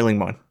 I've been oiling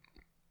mine.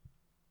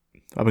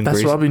 I've been That's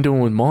greasing. what I've been doing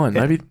with mine.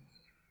 Yeah. Maybe,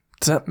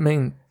 does that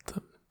mean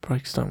the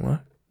brakes don't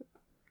work?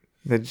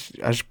 I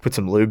just put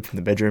some lube in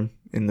the bedroom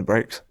in the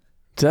brakes.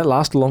 Does that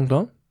last a long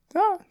time?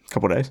 A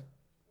couple of days.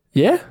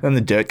 Yeah? Then the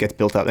dirt gets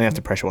built up. Then you have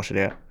to pressure wash it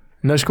out.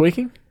 No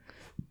squeaking?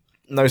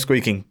 No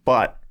squeaking,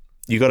 but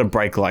you got to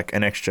brake like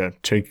an extra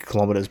 2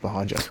 kilometers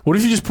behind you. What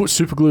if you just put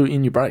super glue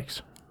in your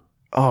brakes?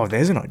 Oh,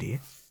 there's an idea.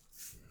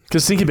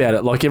 Because think about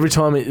it. Like every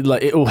time it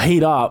will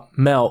heat up,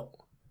 melt,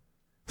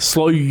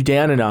 slow you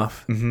down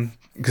enough,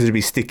 Because it'd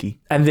be sticky.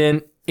 and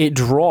then it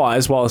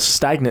dries while it's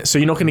stagnant. So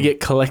you're not going to get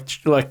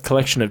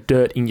collection of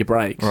dirt in your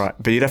brakes. Right.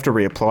 But you'd have to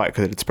reapply it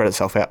because it'd spread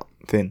itself out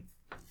thin.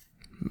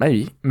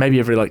 Maybe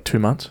every like 2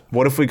 months.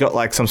 What if we got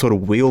like some sort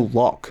of wheel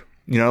lock?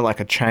 You know, like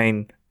a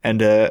chain and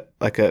so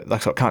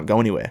it can't go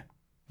anywhere.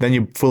 Then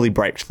you're fully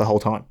braked the whole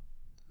time.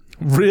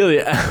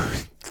 Really,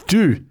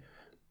 dude.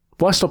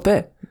 Why stop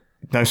there?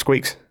 No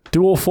squeaks.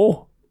 Do all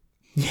 4.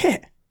 Yeah.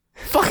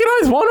 Fucking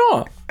oath, why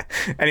not?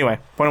 Anyway,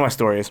 one of my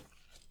stories.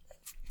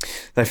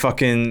 They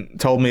fucking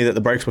told me that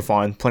the brakes were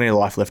fine, plenty of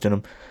life left in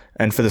them,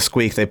 and for the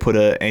squeak, they put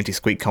a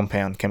anti-squeak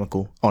compound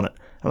chemical on it.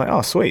 I'm like,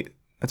 oh, sweet,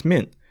 that's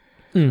mint.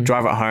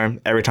 Drive it home,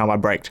 every time I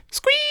braked,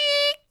 squeak!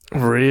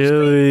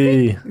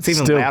 Really? It's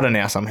even louder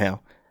now somehow.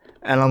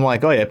 And I'm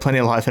like, oh yeah, plenty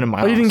of life in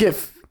my Oh, you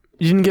arse.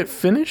 didn't get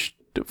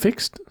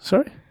fixed?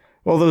 Sorry?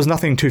 Well, there was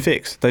nothing to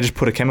fix. They just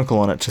put a chemical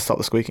on it to stop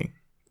the squeaking.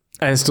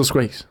 And it still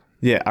squeaks.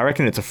 Yeah, I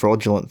reckon it's a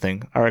fraudulent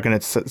thing. I reckon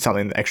it's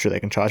something extra they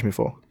can charge me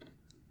for.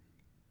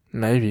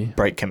 Maybe.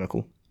 Brake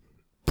chemical.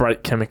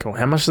 Brake chemical.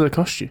 How much does it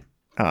cost you?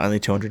 Only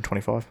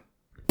 225.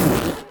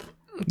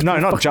 No,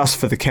 not just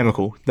for the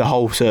chemical. The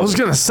whole service. I was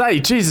going to say,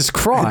 Jesus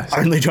Christ.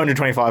 Only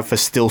 225 for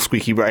still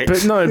squeaky brakes.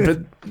 But no, but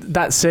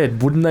that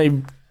said, wouldn't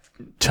they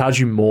charge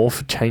you more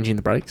for changing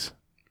the brakes?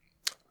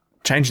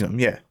 Changing them,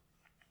 yeah.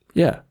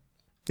 Yeah.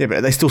 Yeah,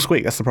 but they still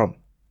squeak. That's the problem.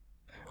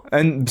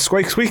 And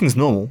squeaking's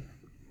normal,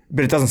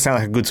 but it doesn't sound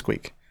like a good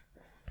squeak.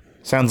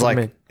 Sounds What do like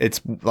you mean?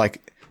 it's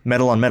like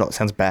metal on metal. It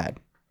sounds bad.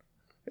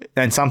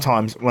 And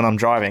sometimes when I'm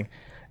driving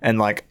and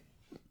like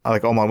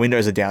all my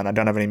windows are down, I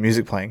don't have any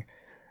music playing,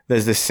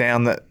 there's this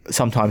sound that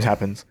sometimes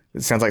happens.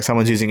 It sounds like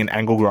someone's using an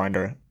angle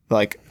grinder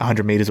like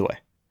 100 meters away.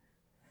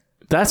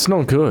 That's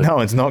not good. No,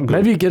 it's not good.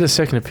 Maybe you get a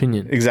second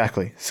opinion.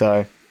 Exactly.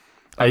 So,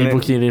 Are you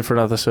booking it in for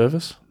another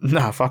service?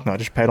 no, fuck no. I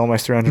just paid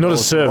almost $300. Not a for the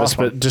service, last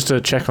one. but just to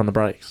check on the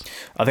brakes.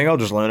 I think I'll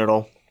just learn it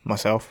all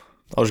myself.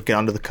 I'll just get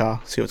under the car,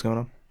 see what's going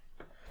on.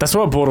 That's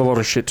why I bought a lot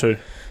of shit too.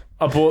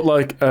 I bought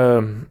like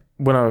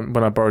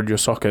when I borrowed your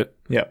socket,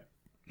 Yep.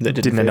 That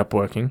didn't end fit. up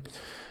working.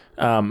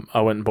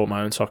 I went and bought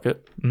my own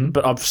socket,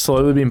 but I've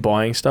slowly been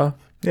buying stuff.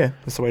 Yeah,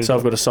 that's the way to So do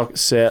I've got a socket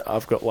set.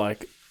 I've got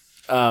like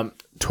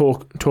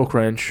torque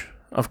wrench.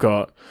 I've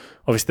got,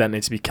 obviously that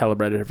needs to be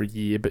calibrated every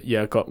year, but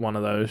yeah, I've got one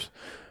of those.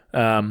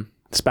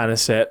 Spanner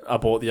set I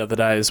bought the other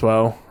day as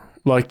well.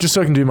 Like just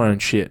so I can do my own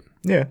shit.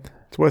 Yeah,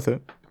 it's worth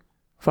it.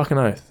 Fucking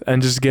oath.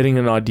 And just getting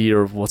an idea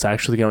of what's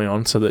actually going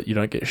on so that you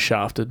don't get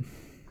shafted.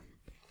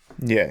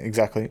 Yeah,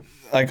 exactly.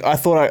 Like I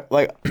thought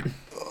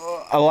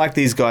I like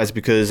these guys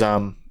because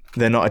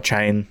they're not a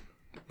chain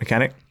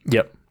mechanic.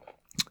 Yep.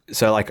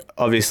 So like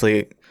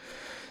obviously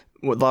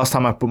last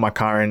time I put my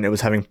car in, it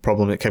was having a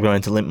problem. It kept going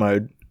into limp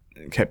mode.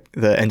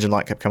 The engine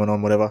light kept coming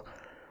on, whatever.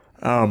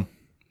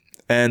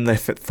 And they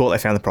thought they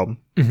found the problem.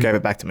 Gave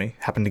it back to me.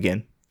 Happened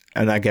again.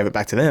 And I gave it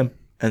back to them.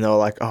 And they were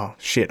like, oh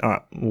shit, all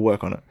right, we'll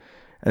work on it.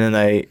 And then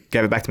they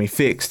gave it back to me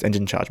fixed and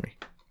didn't charge me.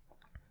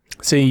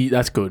 See,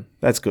 that's good.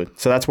 That's good.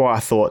 So that's why I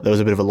thought there was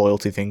a bit of a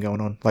loyalty thing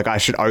going on. Like I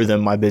should owe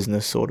them my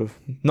business, sort of.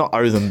 Not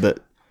owe them, but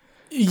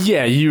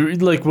Yeah, you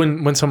like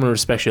when someone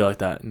respects you like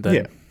that. Then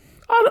yeah.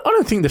 I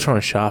don't think they're trying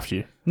to shaft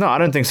you. No, I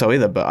don't think so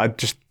either. But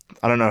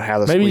I don't know how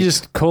the Maybe you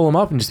just call them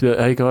up and just be like,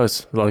 hey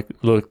guys, like,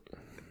 look.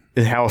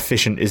 how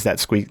efficient is that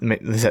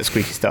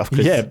squeaky stuff?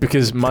 Yeah,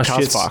 because my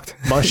car's shit's fucked.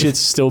 my shit's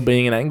still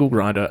being an angle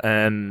grinder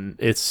and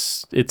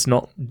it's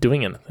not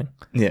doing anything.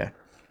 Yeah.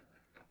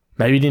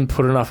 Maybe you didn't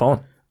put enough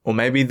on. Or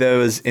maybe there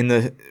was in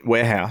the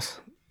warehouse,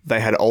 they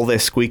had all their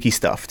squeaky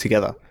stuff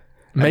together.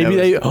 And Maybe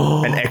there they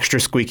was an extra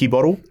squeaky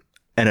bottle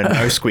and a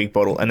no squeak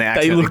bottle, and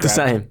they look the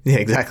same. Yeah,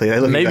 exactly. They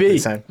look exactly Maybe the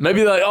same. maybe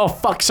they're like, oh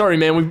fuck, sorry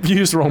man, we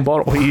used the wrong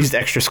bottle. We used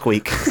extra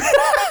squeak.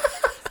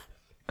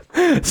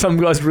 Some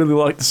guys really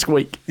like the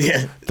squeak.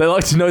 Yeah. They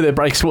like to know their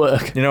brakes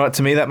work. You know what?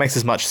 To me, that makes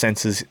as much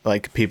sense as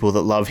like people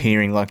that love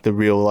hearing like the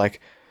real like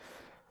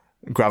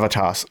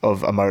gravitas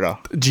of a motor.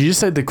 Did you just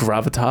say the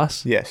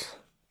gravitas? Yes.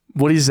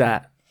 What is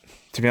that?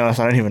 To be honest,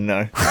 I don't even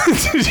know.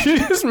 Did you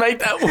just make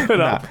that word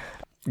up?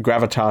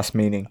 Gravitas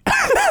meaning.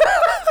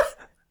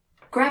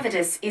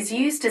 Gravitas is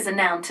used as a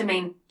noun to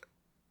mean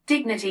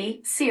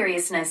dignity,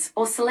 seriousness,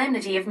 or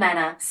solemnity of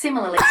manner,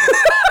 similarly to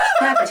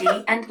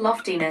gravity and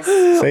loftiness.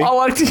 See? I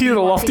like to hear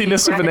the Want to hear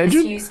loftiness of an gravitas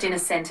engine. used in a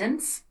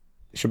sentence?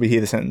 Should we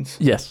hear the sentence?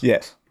 Yes.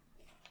 Yes.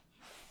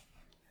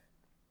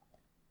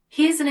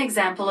 Here's an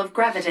example of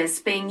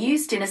gravitas being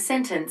used in a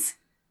sentence.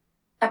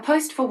 A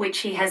post for which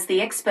he has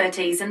the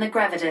expertise and the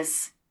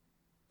gravitas.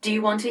 Do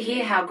you want to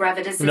hear how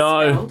gravitas is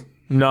No. spelled?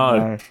 No.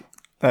 No.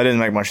 That didn't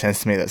make much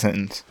sense to me, that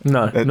sentence.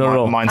 No. Not at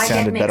all. Mine I get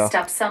sounded better. mixed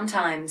up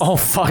sometimes. Oh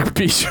fuck,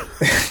 bitch.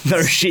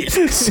 No shit.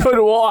 So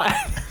do I.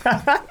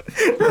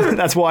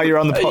 That's why you're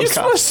on the Are you my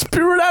podcast.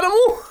 spirit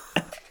animal?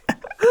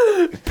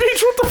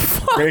 Bitch, what the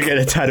fuck? I'm gonna get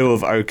a tattoo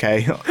of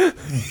OK.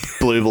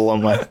 Blue ball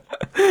on my.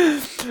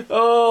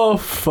 Oh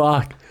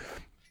fuck.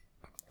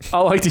 I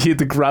like to hear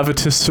the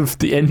gravitas of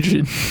the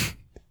engine,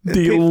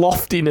 the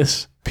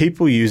loftiness.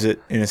 People use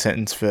it in a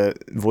sentence for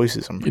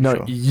voices, I'm pretty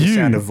sure. you- The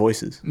sound of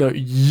voices. No,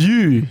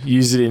 you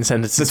use it in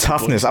sentences. The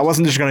toughness. I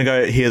wasn't just going to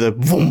go hear the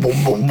boom,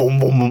 boom, boom, boom,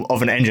 boom, boom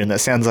of an engine. That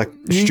sounds like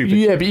stupid.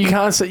 Yeah, but you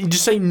can't say. You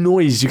just say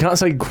noise. You can't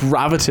say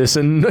gravitas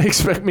and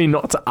expect me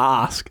not to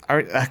ask.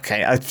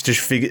 Okay, I just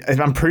figured.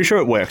 I'm pretty sure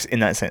it works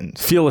in that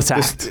sentence. Feel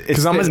attacked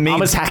because I'm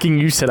attacking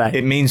you today.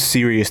 It means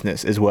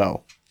seriousness as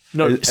well.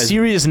 No,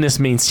 seriousness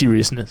means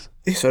seriousness.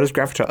 Yeah, so does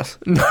gravitas.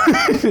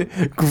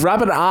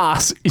 Grab an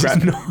ass is not.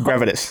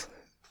 Gravitas.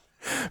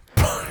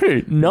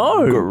 No,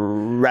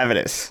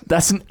 Gravitas.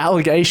 that's an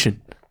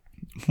allegation.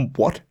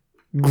 What?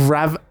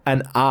 Grab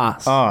an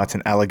ass. Oh, it's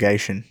an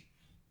allegation.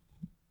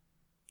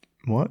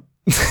 What?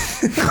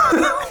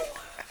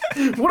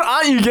 What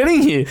are you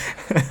getting here?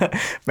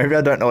 Maybe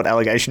I don't know what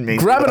allegation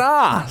means. Grab an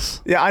ass.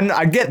 Yeah,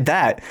 I get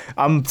that.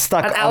 I'm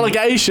stuck. An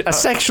allegation. A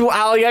sexual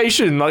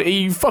allegation. Like,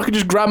 you fucking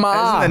just grab my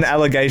ass. Isn't an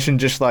allegation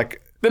just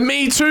like, The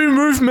Me Too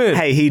movement.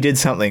 hey, he did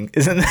something?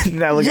 Isn't that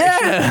an allegation?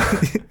 Yeah.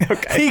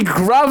 Okay. He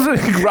grabbed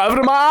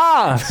my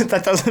ass.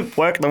 That doesn't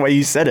work the way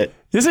you said it.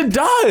 Yes, it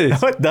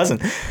does. No, it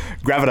doesn't.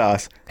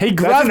 Gravitas. He That's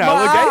grabbed an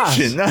my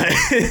allegation.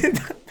 ass.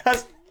 No.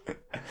 That's,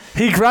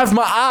 He grabbed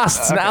my ass.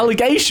 It's an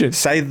allegation.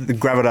 say the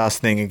gravitas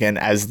thing again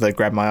as the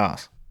grab my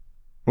ass.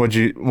 How do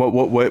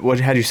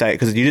you say it?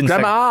 Because you didn't Grab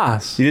say, my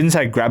ass. you didn't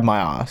say grab my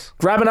ass.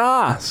 Grab an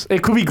ass.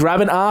 It could be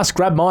grab an ass,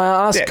 grab my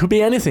ass. Yeah. It could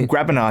be anything.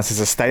 Grab an ass is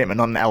a statement,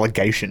 not an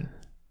allegation.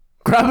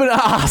 Grab an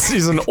ass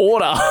is an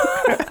order.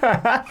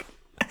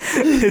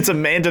 It's a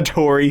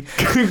mandatory.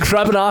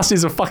 Grab an ass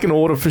is a fucking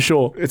order for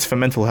sure. It's for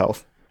mental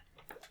health.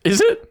 Is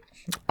it?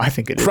 I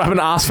think it is. Grab an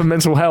ass for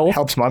mental health.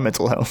 Helps my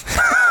mental health.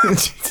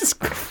 Jesus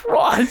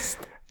Christ.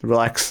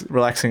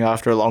 Relaxing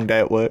after a long day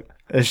at work.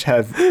 Just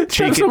have Have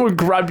cheeky. someone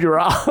grab your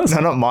ass.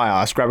 No, not my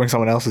ass. Grabbing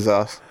someone else's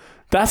ass.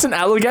 That's an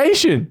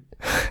allegation.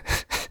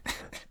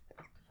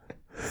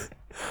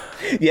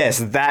 Yes,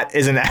 that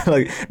is an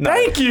allegation. No,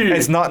 Thank you.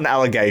 It's not an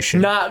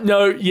allegation. Nah,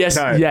 no, yes,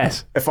 No.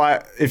 yes.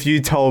 If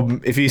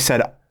you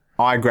said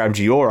I grabbed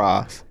your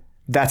ass,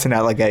 that's an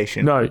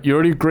allegation. No, you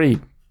already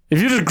agreed. If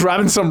you're just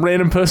grabbing some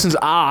random person's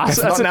ass,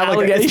 that's an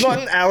allegation. It's not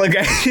an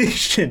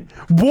allegation.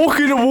 Walk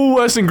into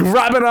Woolworths and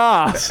grab an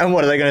ass. And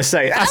what are they going to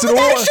say? That's an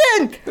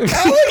Allegation!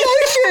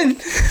 Allegation!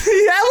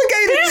 He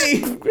alligated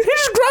me! He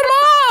just grabbed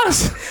my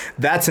ass.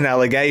 That's an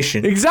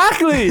allegation.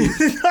 Exactly.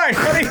 No,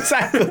 not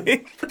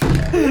exactly.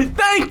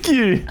 Thank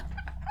you.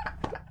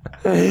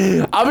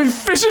 I've been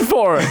fishing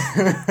for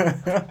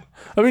it.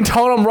 I've been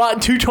told I'm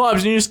right 2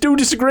 times and you're still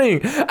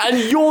disagreeing. And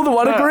you're the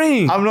one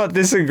agreeing. I'm not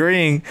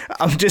disagreeing.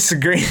 I'm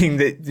disagreeing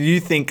that you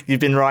think you've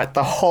been right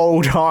the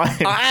whole time.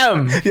 I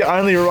am. You're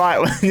only right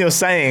when you're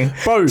saying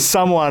Bro.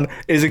 someone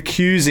is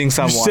accusing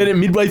someone. You said it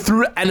midway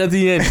through and at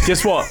the end.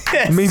 Guess what?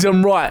 Yes. It means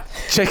I'm right.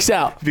 Checks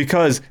out.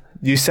 Because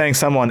you saying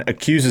someone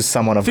accuses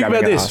someone of Think grabbing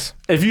about an this. ass.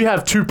 If you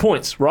have 2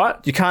 points, right?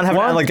 You can't have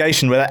 1, an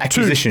allegation without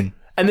accusation.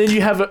 and then you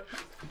have a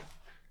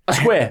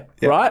square,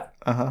 right?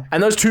 Uh-huh.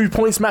 And those 2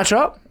 points match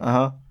up.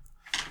 Uh-huh.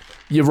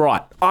 You're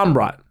right. I'm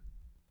right.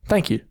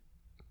 Thank you.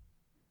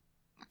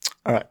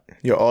 All right.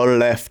 You're all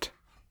left.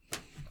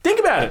 Think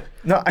about it.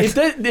 No,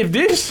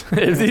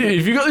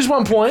 If you got this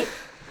 1 point,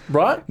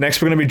 right?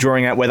 Next, we're going to be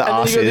drawing out where the And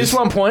then ass you got is. this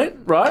 1 point,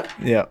 right?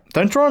 Yeah.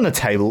 Don't draw on the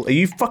table. Are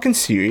you fucking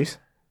serious?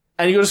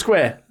 And you got a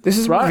square. This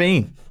is right?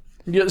 ravine.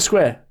 You got the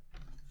square.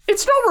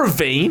 It's not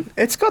ravine.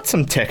 It's got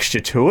some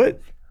texture to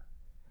it.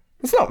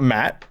 It's not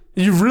matte.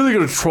 You've really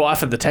got to try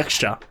for the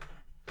texture.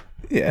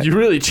 Yeah. You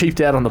really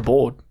cheaped out on the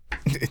board.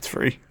 It's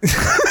free.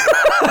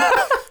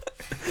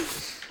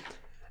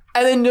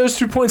 And then those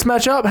 2 points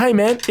match up. Hey,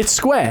 man, it's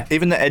square.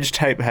 Even the edge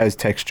tape has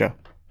texture.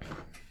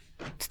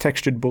 It's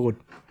textured board.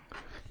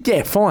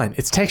 Yeah, fine.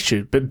 It's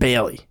textured, but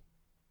barely.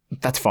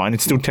 That's fine.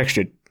 It's still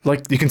textured.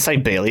 Like, You can say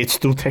barely. It's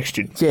still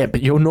textured. yeah,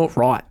 but you're not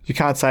right. You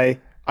can't say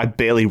I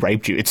barely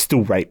raped you. It's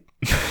still rape.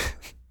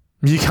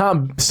 You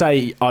can't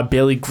say I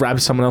barely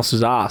grabbed someone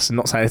else's ass and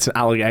not say it's an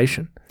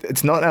allegation.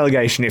 It's not an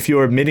allegation if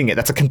you're admitting it.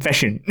 That's a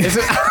confession. It's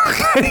an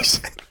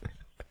allegation.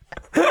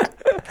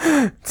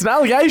 It's an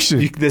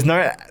allegation.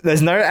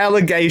 There's no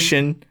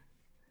allegation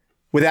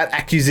without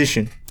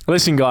accusation.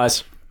 Listen,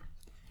 guys.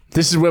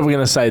 This is where we're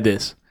going to say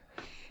this.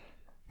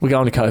 We're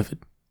going to COVID.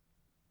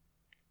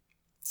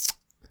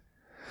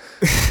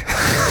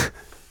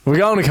 We're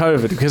going to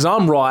COVID because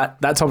I'm right.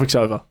 That topic's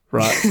over,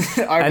 right?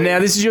 And now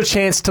this is your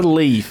chance to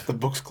leave. The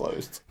book's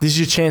closed. This is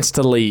your chance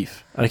to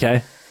leave,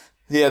 okay?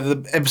 Yeah,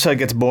 the episode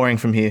gets boring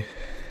from here.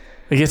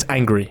 It gets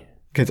angry.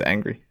 Gets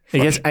angry. It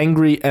gets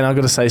angry, and I've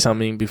got to say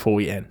something before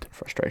we end.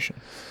 Frustration.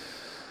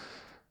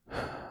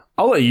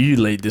 I'll let you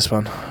lead this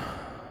one.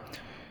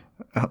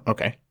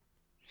 Okay.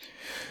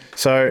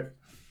 So,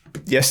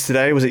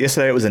 yesterday it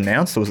was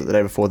announced, or was it the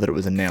day before that it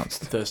was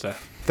announced? Thursday.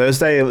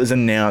 Thursday it was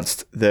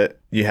announced that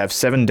you have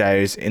 7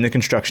 days in the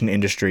construction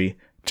industry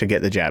to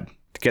get the jab,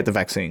 to get the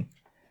vaccine.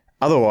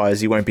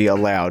 Otherwise, you won't be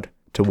allowed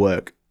to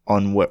work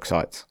on work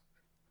sites.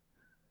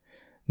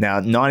 Now,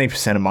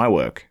 90% of my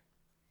work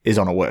is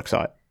on a work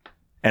site,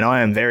 and I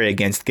am very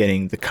against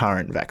getting the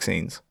current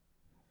vaccines.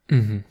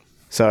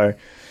 So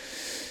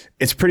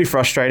it's pretty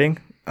frustrating.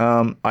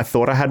 I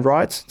thought I had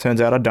rights.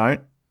 Turns out I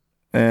don't.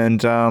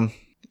 And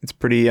it's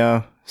pretty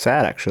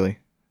sad, actually.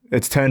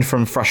 It's turned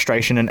from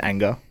frustration and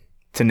anger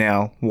to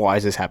now, why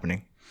is this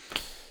happening?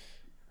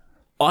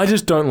 I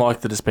just don't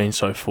like that it's been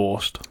so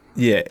forced.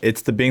 Yeah,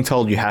 it's the being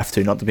told you have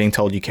to, not the being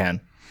told you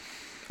can.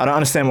 I don't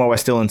understand why we're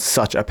still in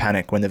such a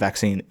panic when the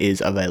vaccine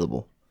is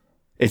available.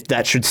 If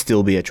that should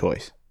still be a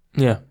choice.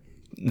 Yeah.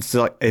 It's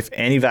like if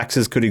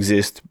anti-vaxxers could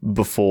exist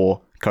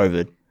before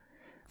COVID,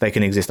 they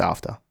can exist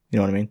after. You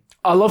know what I mean?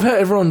 I love how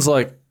everyone's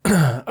like,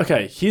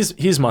 okay,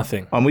 here's my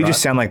thing. And we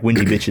just sound like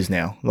whingy bitches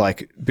now,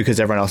 like because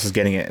everyone else is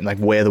getting it and like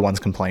we're the ones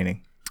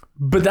complaining.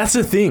 But that's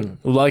the thing.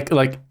 Like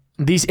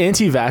these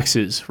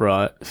anti-vaxxers,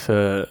 right,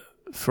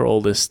 for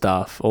all this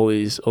stuff, all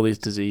these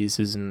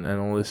diseases and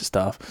all this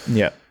stuff.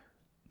 Yeah.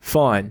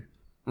 Fine,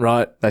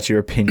 right? That's your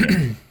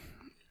opinion.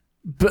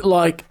 But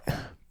like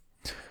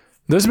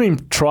those have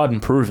been tried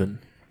and proven.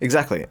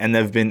 Exactly. And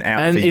they've been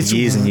out for years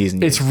and years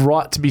and years. It's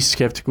right to be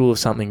skeptical of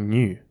something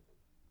new.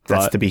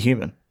 That's right? to be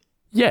human.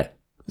 Yeah.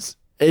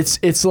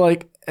 It's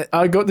like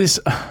I got this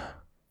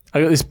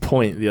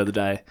point the other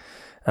day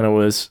and it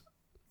was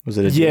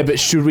it but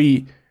should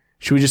we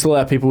just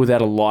allow people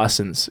without a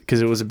license,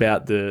 because it was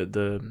about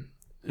the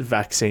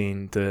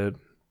vaccine, the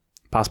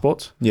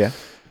passports. Yeah.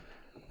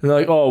 And they're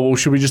like, oh, well,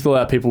 should we just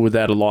allow people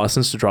without a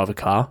license to drive a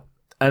car?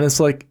 And it's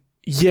like,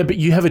 yeah, but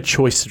you have a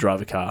choice to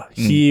drive a car.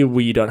 Here,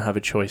 we don't have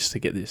a choice to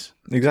get this.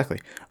 Exactly.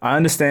 I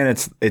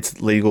understand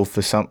it's legal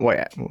for some... Wait,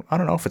 I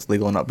don't know if it's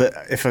legal or not, but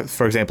if,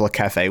 for example, a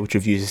cafe, which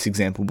we've used this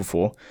example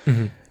before,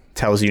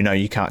 tells you, no,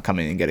 you can't come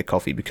in and get a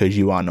coffee because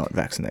you are not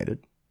vaccinated.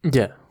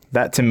 Yeah.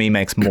 That, to me,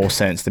 makes more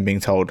sense than being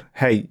told,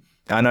 hey,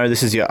 I know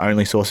this is your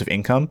only source of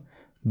income,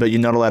 but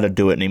you're not allowed to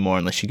do it anymore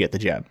unless you get the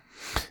jab.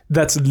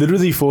 That's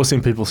literally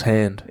forcing people's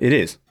hand. It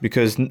is,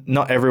 because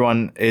not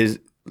everyone is,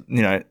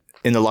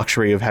 in the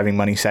luxury of having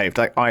money saved.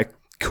 Like, I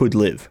could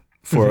live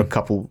for a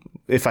couple,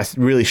 if I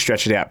really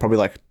stretch it out, probably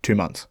like 2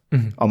 months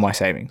on my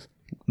savings,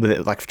 with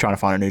it, like trying to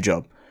find a new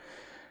job.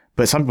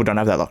 But some people don't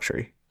have that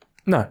luxury.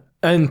 No.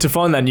 And to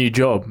find that new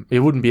job, it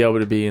wouldn't be able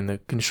to be in the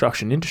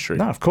construction industry.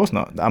 No, of course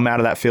not. I'm out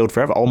of that field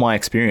forever. All my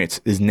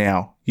experience is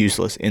now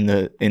useless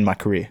in my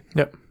career.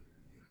 Yep.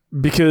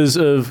 Because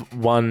of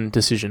one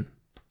decision.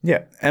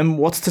 Yeah. And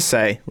what's to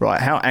say,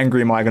 right? How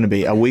angry am I going to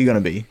be? Are we going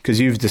to be?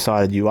 Because you've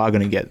decided you are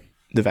going to get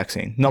the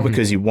vaccine, not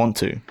because you want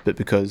to, but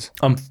because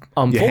I'm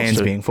your forced hand's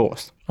to. being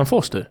forced. I'm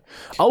forced to.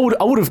 I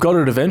would have got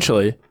it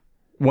eventually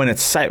when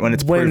it's safe, when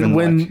it's proven,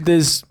 when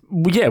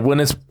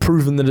it's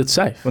proven that it's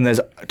safe. When there's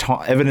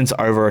evidence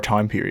over a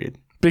time period.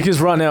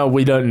 Because right now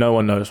no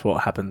one knows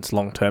what happens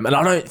long term, and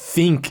I don't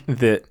think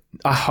that.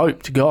 I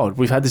hope to God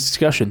we've had this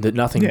discussion that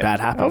nothing bad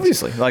happens.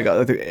 Obviously, like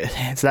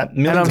it's that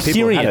millions and I'm of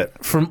people hearing had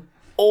it from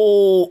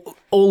all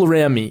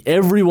around me.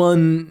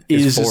 Everyone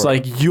is just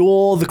like,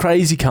 you're the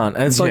crazy cunt,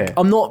 and it's like,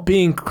 I'm not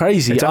being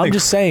crazy. I'm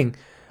just saying.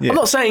 Yeah. I'm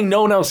not saying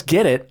no one else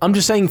get it. I'm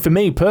just saying, for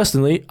me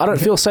personally, I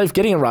don't feel safe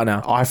getting it right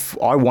now.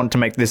 I want to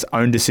make this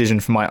own decision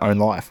for my own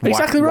life.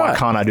 Exactly right. Why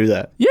can't I do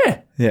that?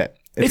 Yeah. Yeah.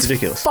 It's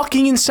ridiculous.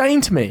 Fucking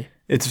insane to me.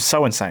 It's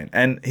so insane.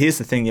 And here's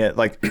the thing,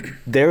 like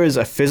there is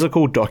a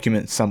physical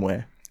document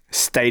somewhere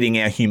stating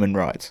our human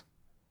rights.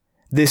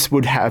 This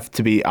would have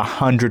to be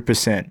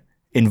 100%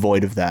 in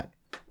void of that.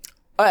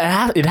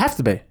 It'd have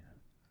to be.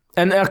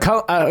 And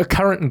our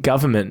current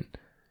government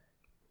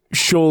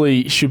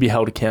surely should be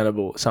held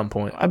accountable at some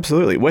point.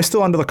 Absolutely. We're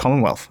still under the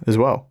Commonwealth as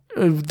well.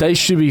 They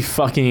should be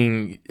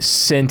fucking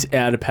sent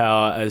out of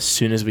power as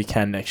soon as we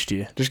can next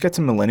year. Just get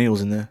some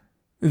millennials in there.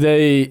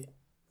 They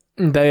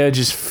are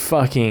just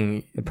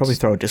fucking... They probably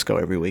throw a disco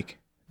every week.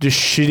 Just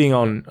shitting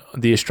on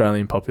the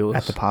Australian populace.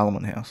 At the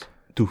Parliament House.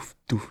 Doof,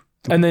 doof,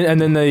 doof. And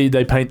then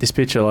they paint this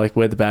picture like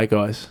we're the bad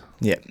guys.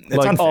 Yeah. It's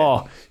like,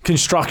 unfair.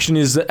 Construction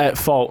is at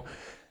fault.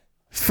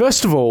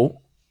 First of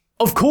all,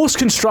 of course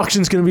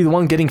construction's going to be the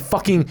one getting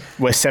fucking...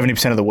 We're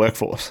 70% of the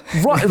workforce.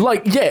 Right,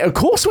 like, yeah, of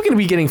course we're going to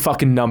be getting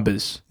fucking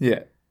numbers. Yeah.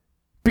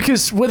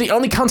 Because we're the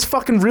only cunts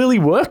fucking really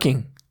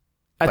working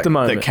at the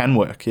moment. That can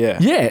work, yeah.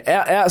 Yeah,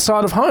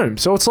 outside of home.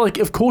 So it's like,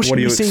 of course you're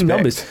going to be seeing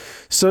numbers.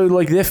 So,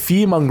 like, they're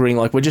fear-mongering,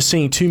 like, we're just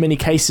seeing too many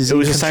cases in construction.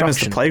 It was the same as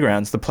the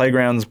playgrounds. The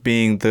playgrounds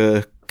being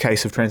the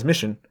case of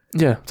transmission.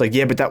 Yeah. It's like,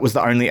 yeah, but that was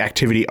the only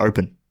activity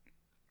open.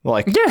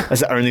 Like,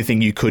 that's the only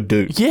thing you could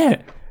do.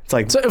 Yeah. It's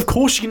like... So, of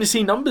course you're going to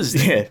see numbers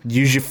then. Yeah,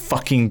 use your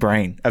fucking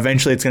brain.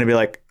 Eventually, it's going to be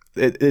like...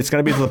 It's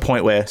going to be to the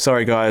point where,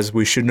 sorry, guys,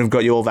 we shouldn't have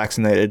got you all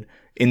vaccinated.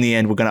 In the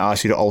end, we're going to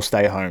ask you to all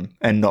stay home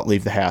and not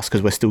leave the house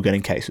because we're still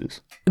getting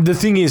cases. The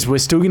thing is, we're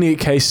still going to get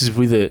cases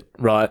with it,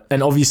 right?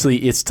 And obviously,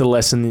 it's to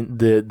lessen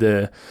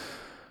the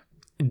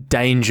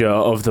danger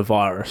of the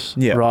virus,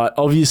 right?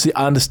 Obviously,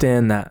 I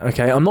understand that,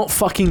 okay? I'm not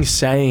fucking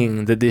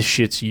saying that this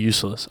shit's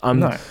useless.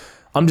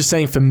 I'm just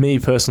saying, for me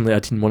personally, I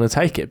didn't want to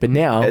take it. But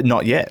now...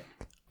 not yet.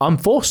 I'm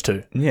forced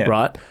to,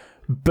 right?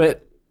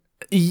 But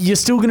you're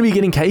still going to be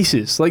getting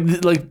cases.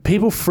 Like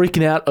people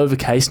freaking out over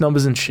case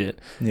numbers and shit.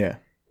 Yeah.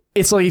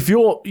 it's like if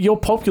your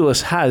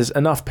populace has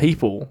enough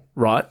people,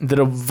 right, that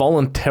are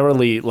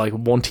voluntarily like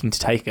wanting to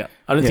take it.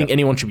 I don't think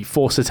anyone should be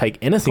forced to take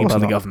anything by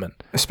the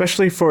government.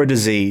 Especially for a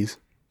disease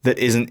that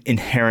isn't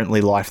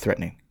inherently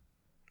life-threatening.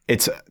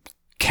 It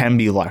can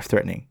be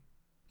life-threatening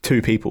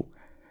to people.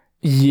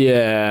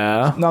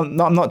 Yeah. No,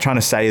 I'm not trying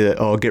to say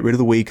that, get rid of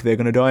the weak, they're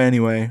going to die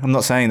anyway. I'm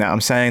not saying that.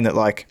 I'm saying that,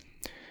 like,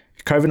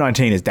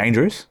 COVID-19 is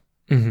dangerous,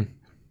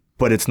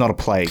 but it's not a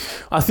plague.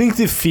 I think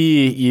the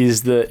fear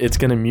is that it's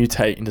going to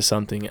mutate into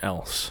something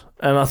else.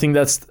 And I think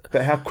that's...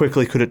 But how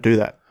quickly could it do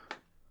that?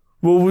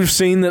 Well, we've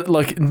seen that,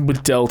 like,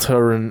 with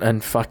Delta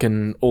and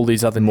fucking all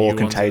these other More new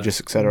contagious,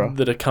 etc.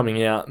 that are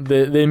coming out.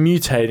 They're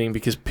mutating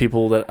because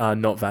people that are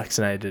not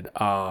vaccinated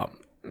are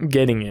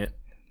getting it.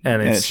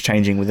 And it's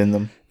changing within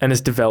them. And it's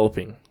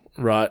developing,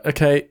 right?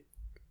 Okay,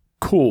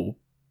 cool.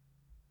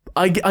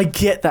 I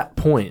get that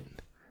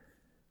point.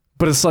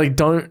 But it's like,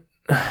 don't...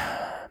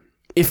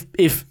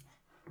 If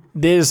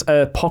there's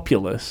a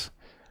populace,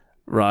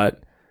 right,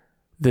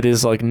 that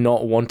is, like,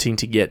 not wanting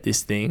to get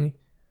this thing...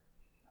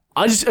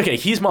 Okay,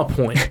 here's my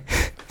point.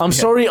 I'm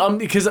sorry,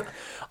 because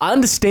I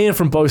understand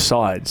from both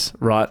sides,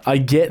 right? I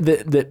get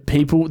that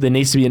people... There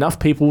needs to be enough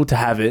people to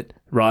have it,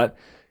 right?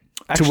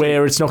 Actually, to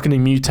where it's not going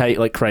to mutate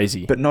like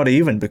crazy. But not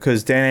even,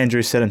 because Dan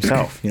Andrews said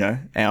himself,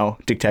 our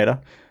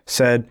dictator,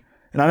 said,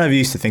 and I never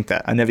used to think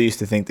that. I never used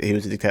to think that he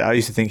was a dictator. I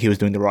used to think he was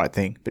doing the right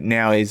thing. But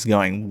now he's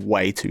going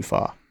way too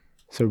far.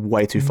 So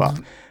way too far.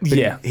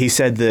 But he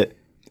said that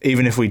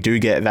even if we do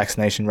get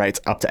vaccination rates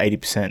up to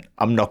 80%,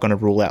 I'm not going to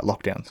rule out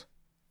lockdowns.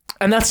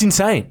 And that's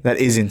insane. That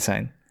is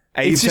insane.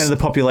 80% of the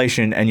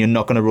population, and you're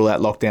not going to rule out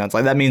lockdowns.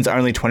 Like, that means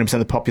only 20% of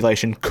the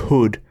population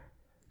could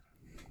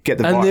get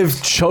the virus. And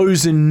they've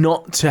chosen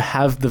not to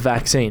have the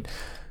vaccine.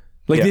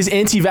 Like, there's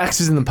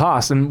anti-vaxxers in the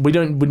past, and we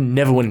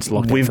never went into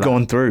lockdown. We've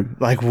gone through.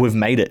 Like, we've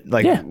made it.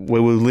 Like, we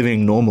were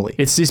living normally.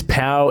 It's this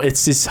power.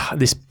 It's this.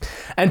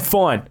 And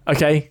fine.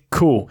 Okay,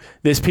 cool.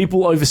 There's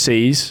people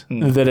overseas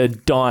that are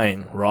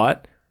dying, right?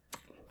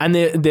 And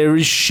there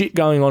is shit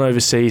going on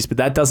overseas, but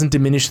that doesn't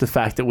diminish the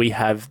fact that we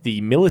have the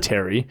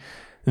military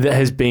that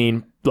has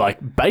been,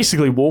 like,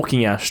 basically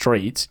walking our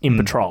streets in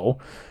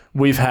patrol.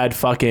 We've had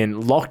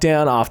fucking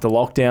lockdown after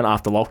lockdown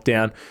after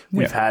lockdown.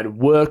 We've had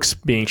works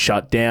being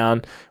shut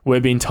down. We're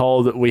being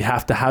told that we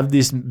have to have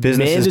this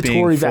businesses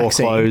mandatory being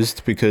vaccine.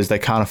 Foreclosed because they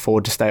can't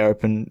afford to stay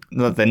open.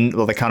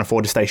 They can't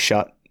afford to stay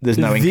shut. There's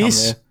no income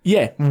there.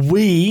 Yeah,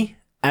 we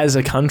as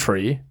a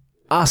country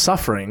are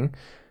suffering,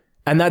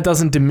 and that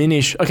doesn't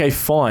diminish. Okay,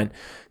 fine.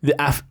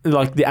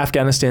 The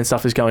Afghanistan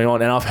stuff is going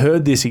on, and I've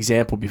heard this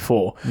example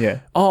before. Yeah.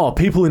 Oh,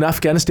 people in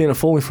Afghanistan are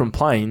falling from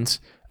planes,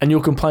 and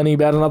you're complaining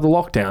about another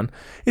lockdown.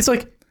 It's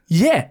like,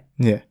 yeah,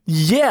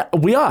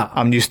 we are.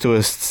 I'm used to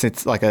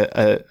it's like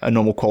a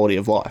normal quality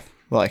of life.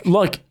 Like,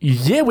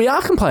 we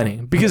are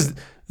complaining because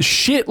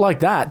shit like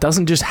that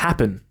doesn't just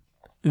happen.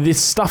 This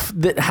stuff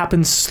that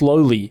happens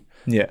slowly.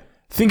 Yeah.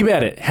 Think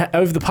about it.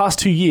 Over the past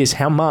 2 years,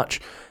 how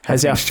much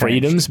has our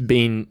freedoms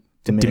been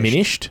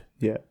diminished?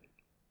 Yeah.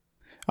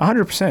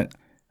 100%.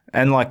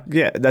 And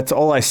that's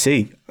all I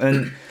see.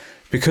 And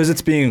because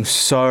it's being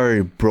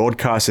so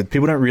broadcasted,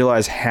 people don't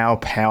realize how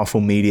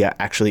powerful media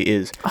actually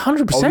is.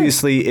 100%.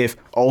 Obviously, if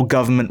all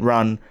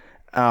government-run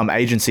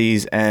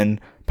agencies and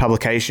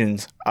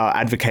publications are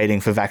advocating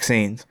for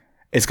vaccines,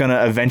 it's going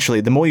to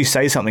eventually, the more you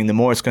say something, the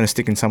more it's going to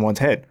stick in someone's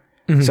head.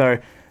 Mm-hmm. So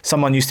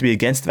someone used to be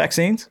against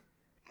vaccines.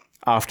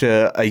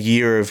 After a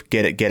year of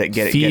get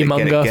it,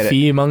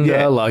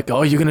 fear-monger, like,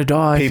 oh, you're going to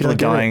die. People are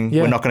dying.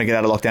 We're not going to get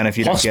out of lockdown if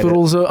you don't get it.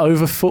 Hospitals are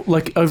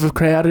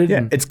overcrowded.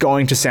 Yeah, it's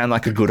going to sound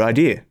like a good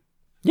idea.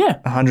 Yeah.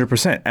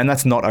 100%. And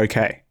that's not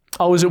okay.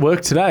 I was at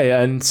work today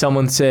and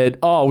someone said,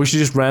 oh, we should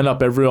just round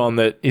up everyone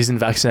that isn't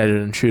vaccinated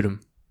and shoot them.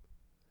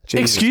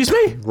 Excuse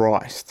me?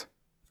 Christ.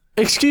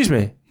 Excuse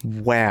me?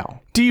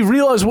 Wow. Do you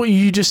realise what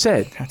you just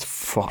said? That's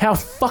fucked. How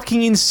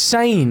fucking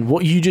insane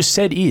what you just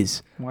said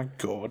is. My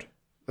God.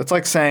 That's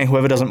like saying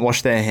whoever doesn't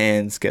wash their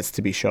hands gets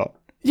to be shot.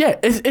 Yeah,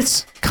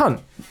 it's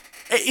cunt.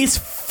 It's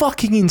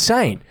fucking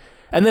insane.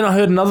 And then I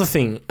heard another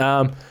thing.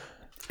 They're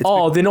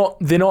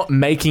not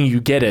making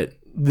you get it.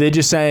 They're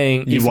just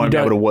saying you won't be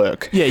able to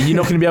work. Yeah, you're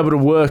not going to be able to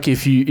work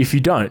if you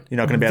don't. You're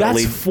not going to be able to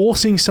leave. That's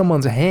forcing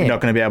someone's hand. You're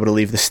not going to be able to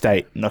leave the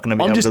state. You're not going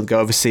to be able to go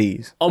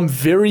overseas. I'm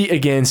very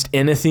against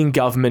anything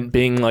government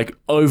being like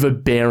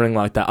overbearing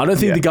like that. I don't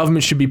think the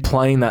government should be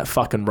playing that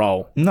fucking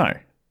role. No.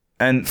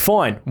 And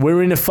fine,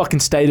 we're in a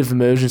fucking state of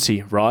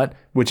emergency, right?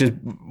 Which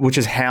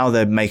is how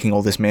they're making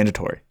all this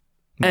mandatory.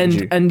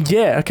 And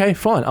yeah, okay,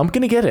 fine. I'm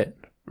going to get it,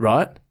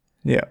 right?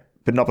 Yeah,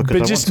 but not because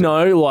But just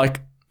know,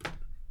 like,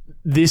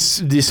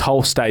 this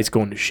whole state's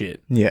going to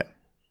shit. Yeah.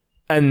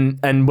 And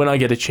when I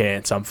get a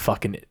chance, I'm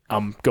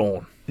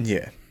gone.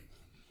 Yeah.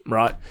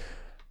 Right?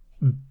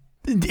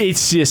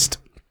 It's just...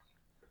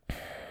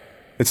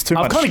 It's too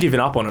much. I've kind of given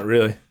up on it,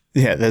 really.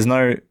 Yeah,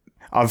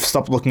 I've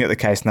stopped looking at the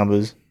case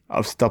numbers.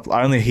 I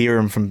only hear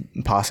them from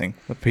passing.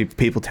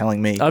 People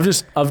telling me.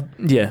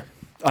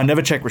 I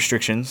never check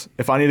restrictions.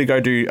 If I need to go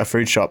do a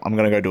food shop, I'm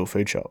going to go do a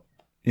food shop.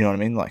 You know what I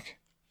mean? Like,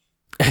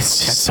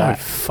 it's just so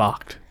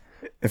fucked.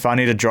 if I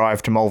need to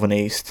drive to Malvern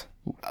East,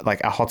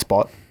 like a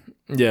hotspot,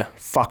 Yeah.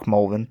 fuck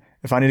Malvern.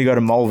 If I need to go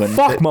to Malvern,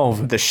 Fuck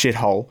Malvern. the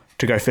shithole,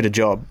 to go fit a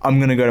job, I'm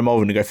going to go to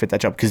Malvern to go fit that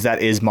job because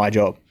that is my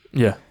job.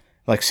 Yeah.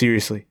 Like,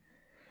 seriously.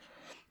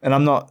 And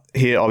I'm not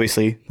here,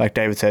 obviously, like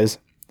David says,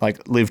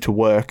 like, live to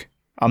work.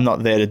 I'm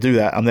not there to do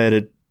that. I'm there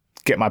to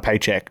get my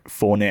paycheck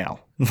for now.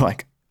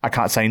 Like, I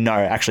can't say, no,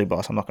 actually,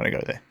 boss, I'm not going to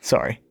go there.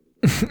 Sorry.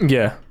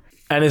 Yeah.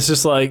 And it's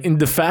just like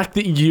the fact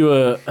that you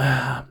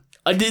are...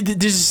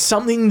 there's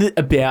something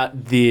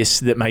about this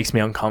that makes me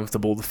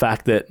uncomfortable. The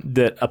fact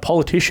that a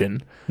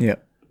politician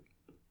Yep.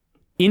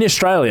 in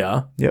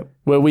Australia, Yep.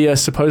 where we are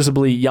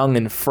supposedly young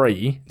and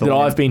free, that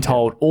land, I've been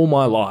told all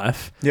my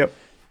life, Yep.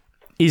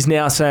 is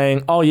now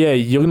saying, oh yeah,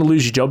 you're going to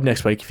lose your job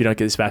next week if you don't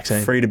get this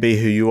vaccine. Free to be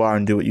who you are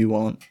and do what you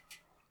want.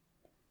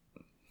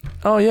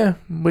 Oh yeah,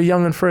 we're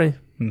young and free.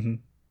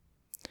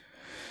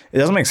 It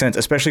doesn't make sense,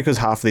 especially because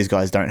half of these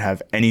guys don't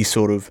have any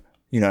sort of,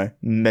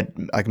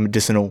 like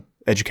medicinal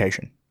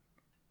education.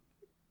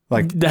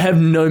 Like, They have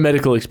no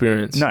medical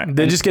experience. No.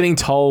 They're just getting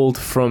told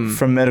from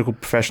medical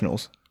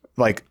professionals,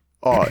 like,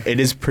 oh, it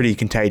is pretty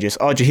contagious.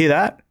 Oh, did you hear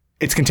that?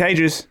 It's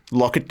contagious.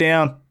 Lock it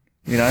down.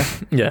 Yeah.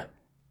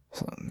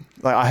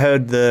 Like, I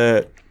heard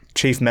the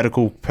chief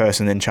medical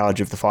person in charge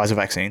of the Pfizer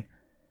vaccine,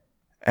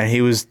 and he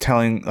was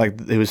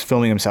he was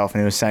filming himself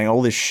and he was saying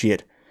all this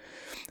shit,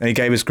 and he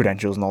gave his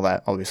credentials and all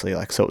that, obviously,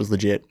 like, so it was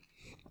legit.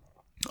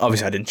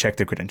 Obviously, I didn't check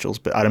the credentials,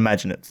 but I'd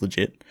imagine it's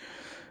legit.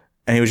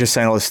 And he was just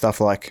saying all this stuff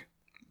like,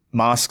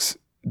 masks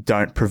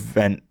don't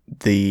prevent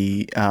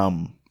the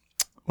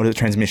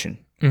transmission,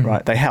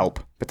 right? They help,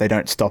 but they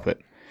don't stop it.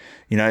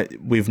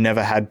 We've never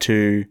ever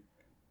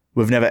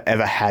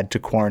had to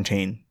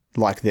quarantine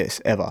like this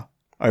ever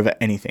over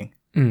anything.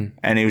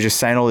 And he was just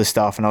saying all this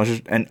stuff,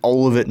 and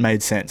all of it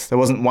made sense. There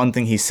wasn't one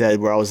thing he said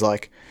where I was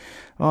like,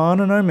 oh, I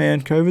don't know,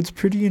 man, COVID's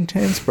pretty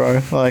intense,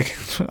 bro. Like,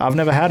 I've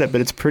never had it,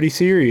 but it's pretty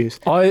serious.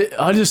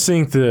 I just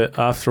think that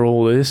after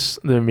all this,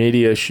 the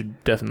media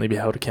should definitely be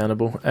held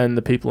accountable, and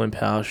the people in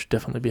power should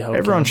definitely be held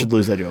Everyone accountable. should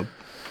lose their job.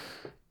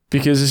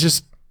 Because it's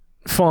just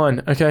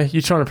fine. Okay,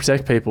 you're trying to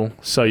protect people,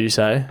 so you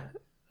say.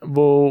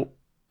 Well,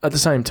 at the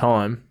same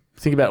time,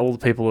 think about all the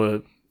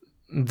people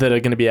that are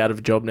going to be out of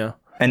a job now.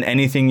 And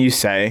anything you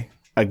say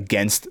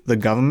against the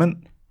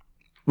government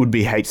would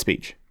be hate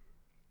speech.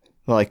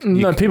 Like,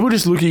 No, people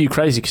just look at you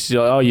crazy because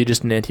you're like, oh, you're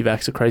just an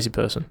anti-vaxxer crazy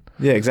person.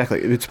 yeah, exactly.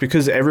 It's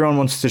because everyone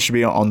wants to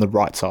be on the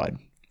right side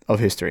of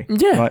history.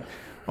 Yeah. Right?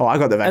 Oh, I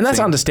got the vaccine. And that's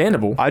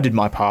understandable. I did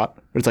my part.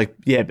 But it's like,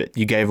 yeah, but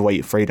you gave away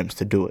your freedoms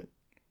to do it.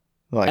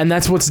 Like, And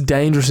that's what's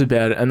dangerous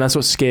about it, and that's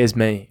what scares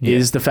me,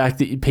 is the fact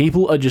that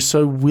people are just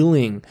so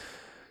willing.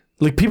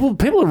 Like, people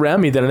around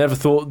me that I never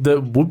thought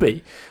that would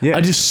be are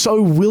just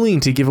so willing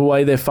to give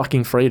away their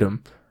fucking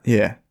freedom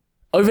yeah.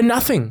 over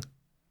nothing.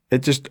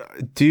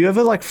 Do you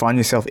ever like find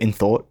yourself in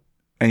thought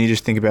and you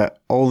just think about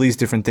all these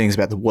different things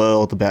about the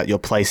world, about your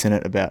place in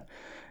it, about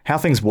how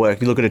things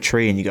work? You look at a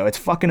tree and you go, it's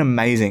fucking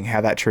amazing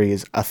how that tree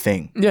is a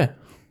thing. Yeah.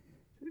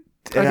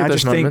 And I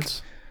just think,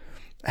 moments.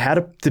 how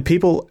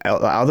do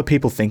other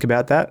people think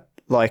about that?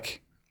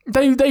 Like,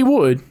 They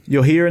would.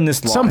 you're here in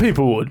this life. Some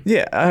people would.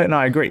 Yeah,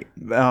 I agree.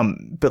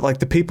 But like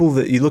the people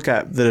that you look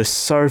at that are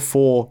so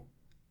for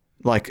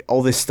like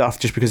all this stuff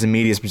just because the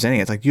media is presenting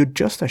it, it's like, you're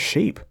just a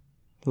sheep.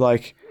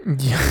 Like,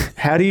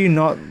 how do you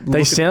not?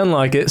 They sound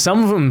like it.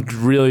 Some of them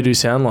really do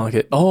sound like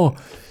it. Oh,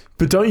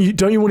 but don't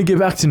you want to get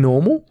back to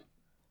normal?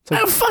 Are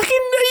you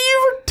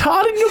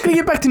retarded? You're not going to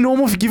get back to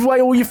normal if you give away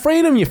all your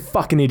freedom, you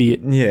fucking idiot.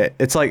 Yeah,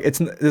 it's like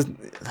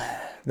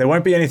there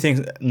won't be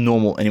anything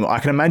normal anymore. I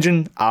can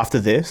imagine after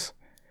this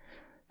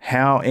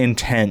how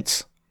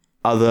intense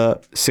other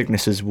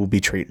sicknesses will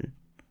be treated.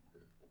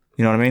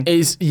 You know what I mean?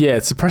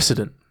 It's a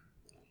precedent.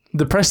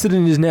 The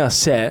precedent is now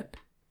set,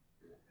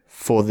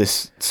 For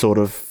this sort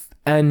of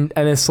and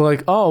it's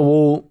like, oh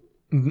well,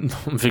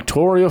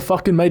 Victoria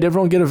fucking made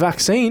everyone get a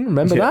vaccine.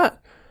 Remember that?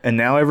 and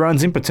now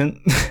everyone's impotent.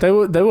 They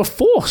were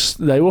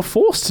forced. They were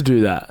forced to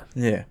do that.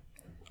 Yeah.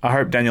 I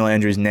hope Daniel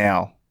Andrews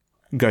now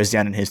goes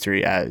down in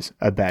history as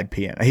a bad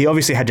PM. He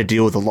obviously had to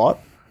deal with a lot.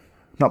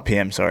 Not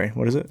PM, sorry.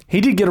 What is it? He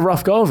did get a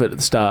rough go of it at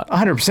the start.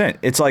 100%.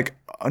 It's like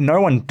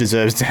no one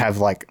deserves to have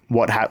like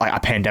like a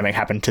pandemic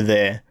happen to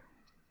their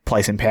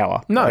place in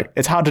power. No. Like,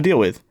 it's hard to deal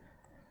with.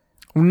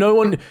 No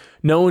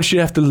one should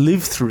have to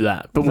live through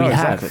that, but we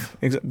have.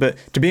 But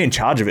to be in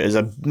charge of it is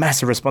a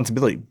massive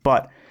responsibility.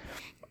 But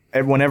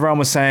when everyone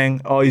was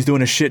saying, oh, he's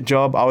doing a shit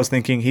job, I was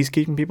thinking he's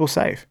keeping people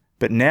safe.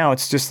 But now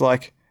it's just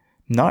like,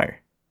 no.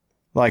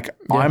 Like,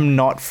 I'm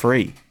not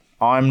free.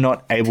 I'm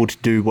not able to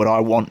do what I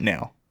want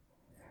now.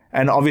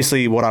 And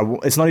obviously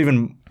it's not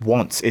even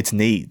wants, it's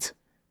needs.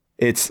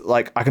 It's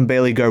like I can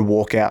barely go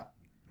walk out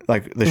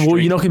like the street. Well,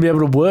 you're not going to be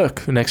able to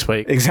work next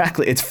week.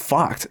 Exactly. It's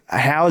fucked.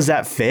 How is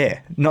that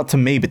fair? Not to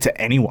me, but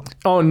to anyone.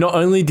 Oh, not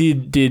only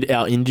did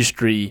our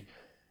industry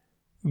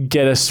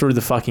get us through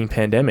the fucking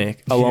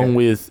pandemic, along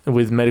with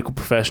medical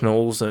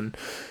professionals and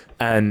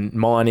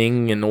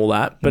mining and all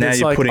that, but now it's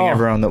you're like, putting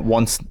everyone that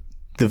wants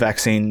the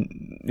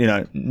vaccine,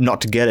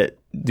 not to get it,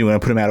 you're going to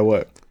put them out of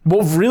work.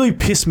 What really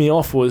pissed me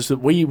off was that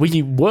we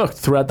worked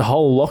throughout the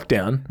whole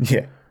lockdown,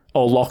 Yeah.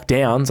 or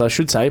lockdowns, I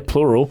should say,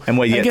 plural. And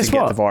we're yet guess to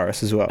get what? the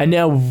virus as well. And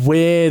now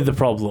we're the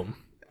problem.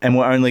 And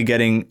we're only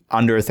getting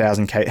under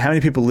 1,000 cases. How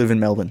many people live in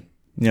Melbourne?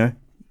 You know,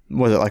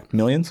 was it like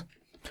millions?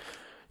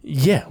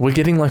 Yeah, we're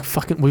getting like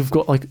we've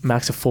got like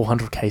max of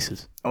 400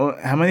 cases. Oh,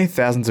 how many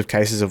thousands of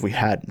cases have we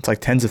had? It's like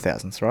tens of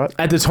thousands, right?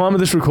 At the time of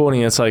this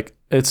recording, it's Like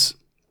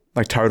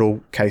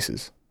total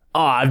cases.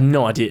 I have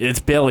no idea. It's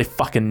barely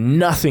fucking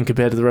nothing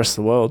compared to the rest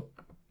of the world.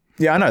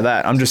 Yeah, I know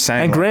that. I'm just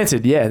saying. And like-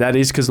 granted, yeah, that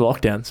is because of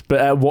lockdowns, but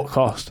at what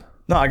cost?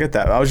 No, I get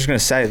that. I was just going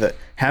to say that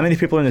how many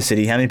people in the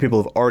city, how many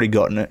people have already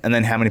gotten it, and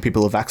then how many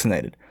people are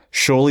vaccinated?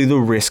 Surely the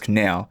risk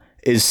now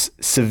is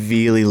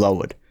severely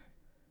lowered.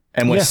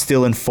 And we're Yeah.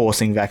 still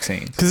enforcing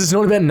vaccines. Because it's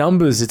not about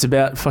numbers, it's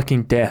about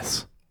fucking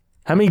deaths.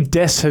 How many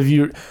deaths have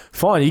you...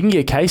 Fine, you can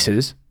get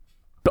cases,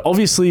 but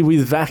obviously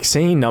with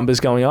vaccine numbers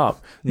going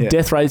up, Yeah.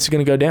 death rates are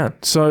going to go down.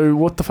 So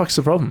what the fuck's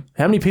the problem?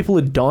 How many people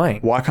are dying?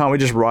 Why can't we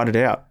just write it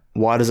out?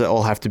 Why does it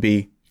all have to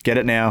be get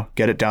it now,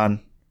 get it done,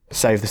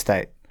 save the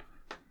state?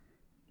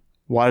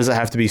 Why does it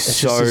have to be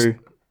just-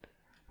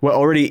 We're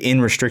already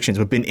in restrictions.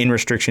 We've been in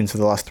restrictions for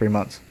the last 3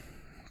 months.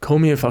 Call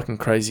me a fucking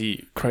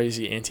crazy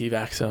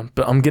anti-vaxxer,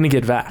 but I'm going to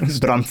get vaxxed.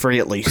 But I'm free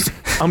at least.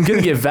 I'm going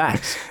to get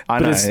vaxxed. I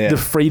but know, it's yeah. the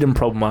freedom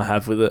problem I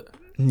have with it.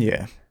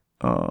 Yeah.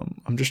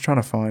 I'm just trying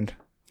to find...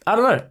 I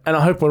don't know, and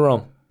I hope we're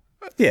wrong.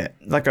 Yeah,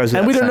 that goes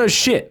And without we don't know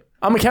saying. shit.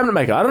 I'm a cabinet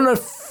maker. I don't know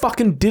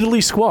fucking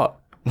diddly squat.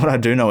 What I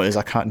do know is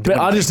I can't do But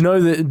I anything. just know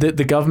that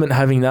the government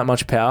having that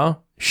much power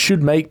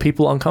should make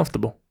people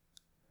uncomfortable.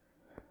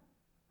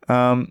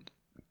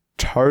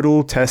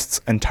 Total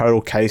tests and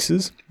total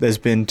cases. There's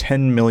been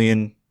 10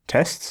 million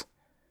tests,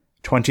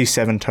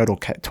 27,000 total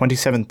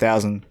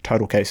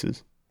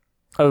cases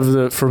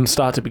From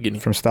start to beginning.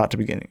 from start to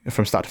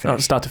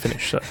finish. Start to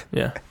finish. So,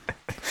 yeah.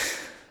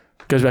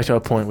 Goes back to our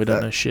point. We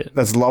don't know shit.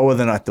 That's lower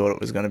than I thought it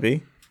was going to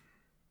be.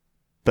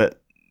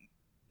 But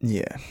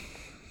yeah,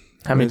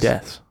 How many Yes.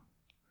 deaths?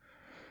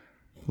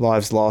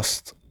 lives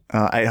lost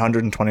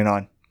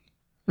 829.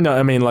 No,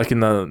 I mean like in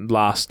the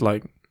last does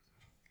it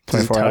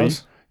 24 tell you?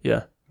 hours.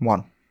 Yeah,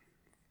 One.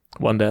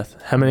 one death.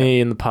 How many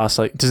in the past?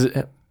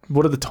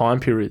 What are the time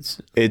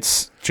periods?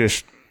 It's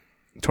just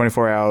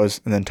 24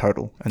 hours and then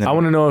total. And then I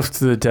want to know if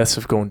the deaths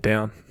have gone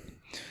down.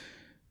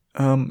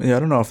 yeah, I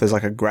don't know if there's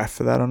like a graph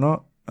for that or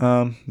not.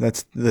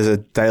 There's a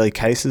daily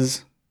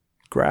cases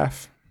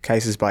graph,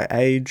 cases by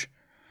age.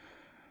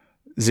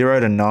 0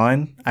 to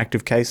 9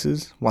 active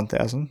cases,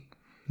 1,000.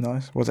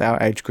 Nice. What's our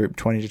age group?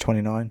 20 to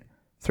 29,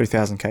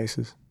 3,000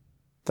 cases.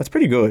 That's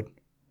pretty good.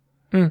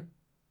 Mm.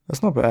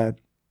 That's not bad.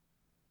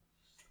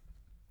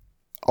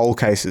 All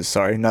cases,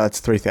 sorry. No, that's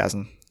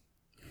 3,000.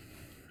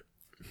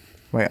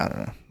 Wait, I don't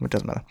know. It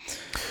doesn't matter.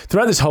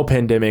 Throughout this whole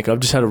pandemic, I've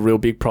just had a real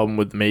big problem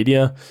with the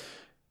media.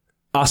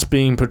 Us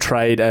being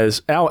portrayed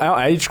as our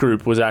age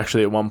group was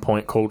actually at one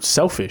point called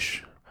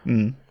selfish.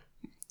 Mm.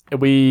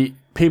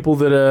 People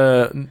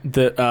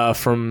that are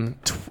from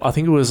I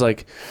think it was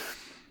like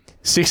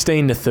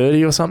 16 to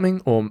 30 or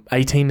something, or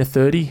 18 to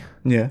 30.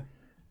 Yeah.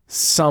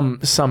 Some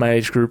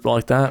age group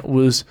like that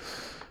was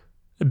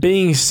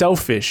being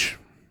selfish,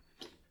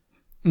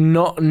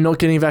 not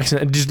getting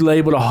vaccinated. Just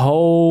labeled a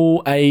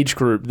whole age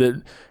group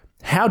that.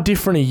 How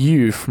different are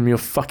you from your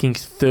fucking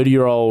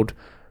 30-year-old,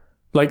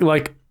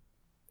 like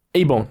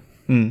Ebon,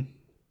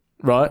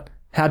 right?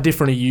 How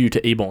different are you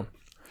to Ebon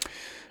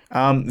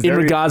in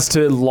regards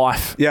to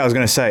life? Yeah, I was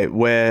going to say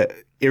we're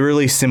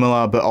eerily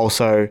similar, but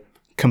also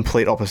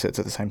complete opposites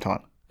at the same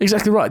time.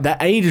 Exactly right. That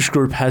age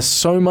group has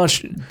so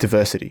much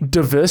Diversity.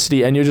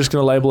 diversity, and you're just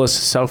going to label us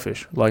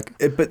selfish. Like,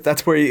 But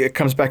that's where it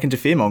comes back into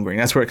fear mongering.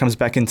 That's where it comes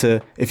back into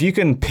if you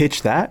can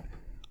pitch that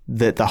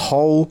the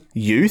whole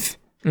youth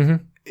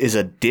is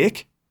a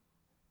dick,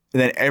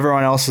 then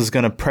everyone else is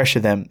going to pressure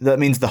them. That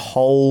means the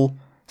whole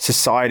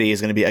society is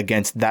going to be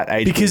against that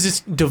age because group. it's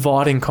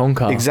divide and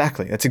conquer.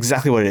 Exactly. That's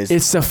exactly what it is.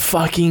 It's the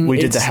fucking. We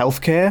did the it's-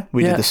 healthcare.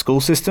 We Yeah. did the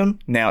school system.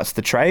 Now it's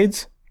the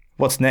trades.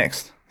 What's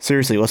next?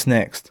 Seriously, what's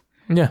next?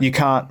 Yeah. You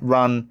can't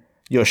run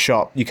your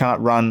shop. You can't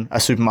run a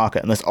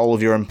supermarket unless all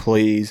of your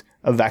employees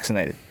are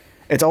vaccinated.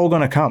 It's all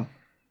going to come.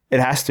 It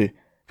has to.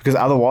 Because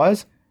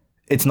otherwise,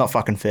 it's not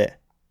fucking fair.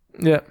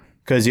 Yeah.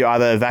 Because you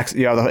either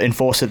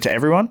enforce it to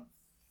everyone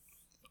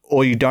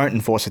or you don't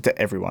enforce it to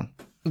everyone.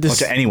 Or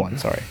to anyone,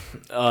 sorry.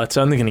 It's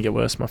only going to get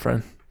worse, my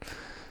friend.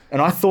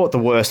 And I thought the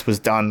worst was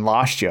done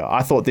last year.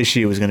 I thought this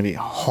year was going to be a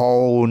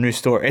whole new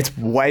story. It's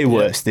way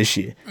worse this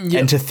year. Yeah.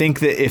 And to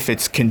think that if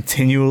it's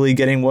continually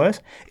getting worse,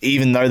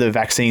 even though the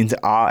vaccines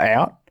are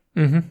out,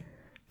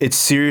 it's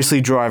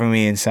seriously driving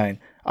me insane.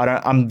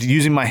 I'm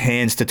using my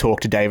hands to talk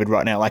to David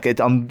right now. Like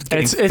I'm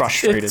getting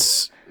frustrated.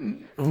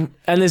 And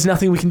there's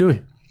nothing we can do.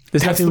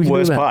 There's That's nothing the we can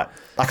worst do about part.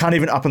 I can't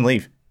even up and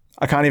leave.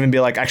 I can't even be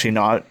like, actually,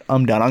 no,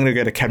 I'm done. I'm going to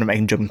go to cabinet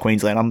making job in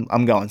Queensland.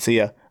 I'm going. See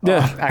ya.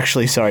 Yeah. Oh,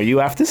 actually, sorry, you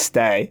have to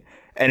stay.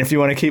 And if you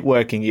want to keep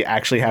working, you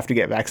actually have to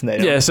get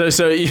vaccinated. Yeah,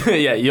 so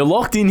yeah, you're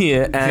locked in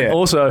here, and Yeah.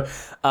 also,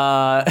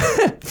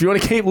 if you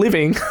want to keep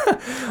living,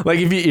 like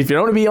if you don't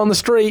want to be on the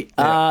street,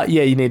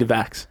 you need a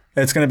vax.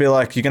 It's going to be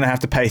like you're going to have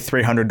to pay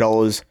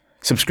 $300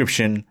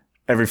 subscription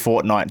every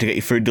fortnight to get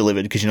your food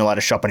delivered because you're not allowed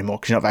to shop anymore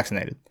because you're not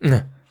vaccinated.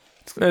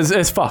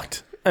 It's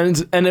fucked.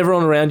 And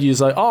everyone around you is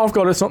like, oh, I've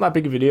got it. It's not that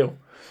big of a deal.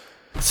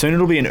 Soon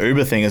it'll be an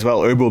Uber thing as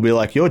well. Uber will be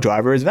like, your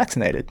driver is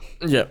vaccinated.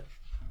 Yeah.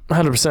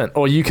 100%.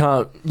 Or you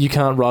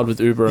can't ride with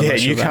Uber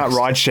unless you you're can't vaxxed.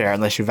 ride share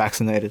unless you're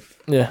vaccinated.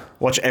 Yeah.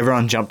 Watch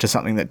everyone jump to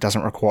something that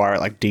doesn't require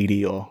it, like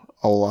Didi or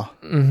Ola.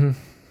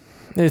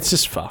 It's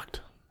just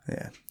fucked.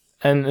 Yeah.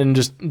 And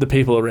just the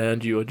people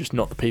around you are just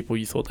not the people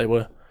you thought they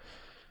were.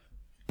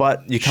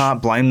 But you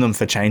can't blame them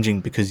for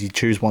changing because you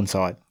choose one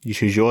side. You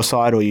choose your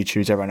side or you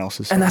choose everyone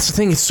else's side. And that's the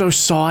thing. It's so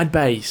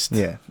side-based.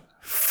 Yeah.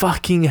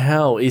 Fucking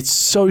hell. It's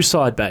so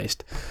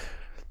side-based.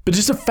 But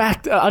just the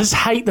fact, I just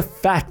hate the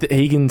fact that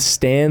he can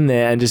stand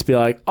there and just be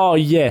like, oh,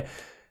 yeah,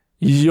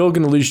 you're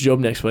going to lose your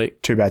job next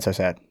week. Too bad, so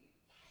sad.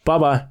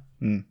 Bye-bye.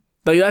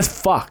 Like, that's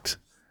fucked.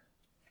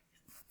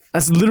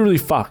 That's literally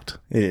fucked.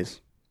 It is.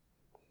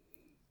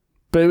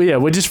 But yeah,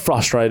 we're just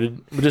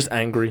frustrated. We're just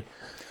angry.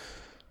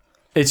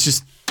 It's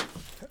just...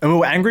 And we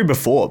were angry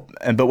before,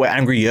 but we're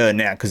angrier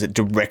now because it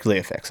directly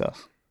affects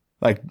us.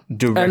 Like,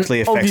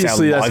 directly affects our livelihood.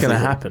 Obviously, that's going to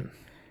happen.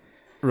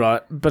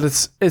 Right? But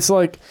it's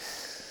like...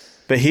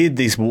 But heed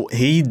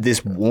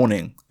this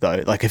warning,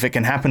 though. Like, if it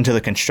can happen to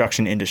the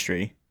construction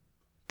industry,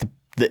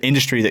 the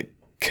industry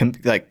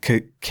that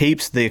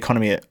keeps the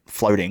economy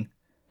floating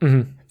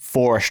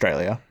for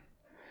Australia,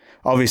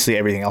 obviously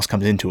everything else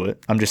comes into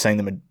it. I'm just saying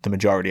the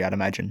majority, I'd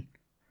imagine,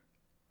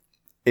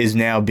 is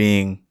now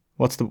being,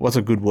 what's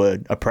a good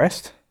word?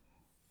 Oppressed?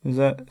 Does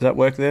that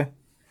work there?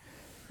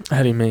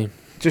 How do you mean?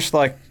 Just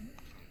like,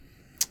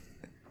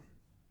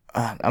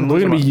 I'm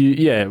losing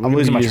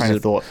my train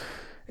of thought.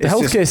 The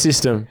healthcare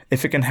system.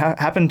 If it can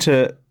happen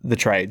to the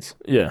trades,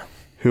 Yeah.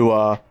 who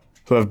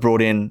have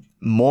brought in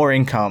more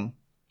income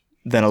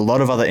than a lot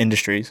of other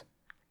industries,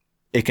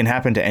 it can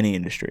happen to any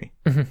industry,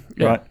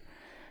 Yeah. right?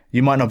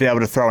 You might not be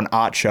able to throw an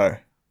art show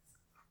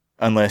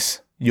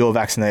unless you're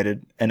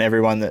vaccinated and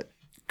everyone that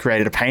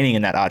created a painting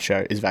in that art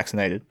show is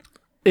vaccinated.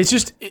 It's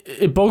just,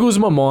 it boggles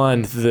my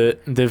mind that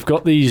they've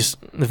got these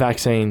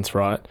vaccines,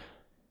 right?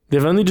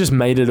 They've only just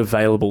made it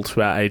available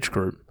to our age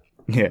group.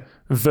 Yeah.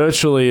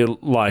 Virtually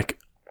like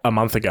a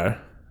month ago.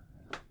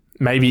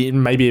 Maybe a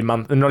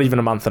month, not even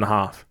a month and a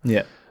half.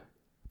 Yeah.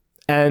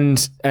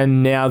 And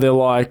now they're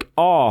like,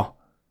 oh,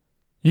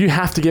 you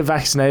have to get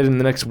vaccinated in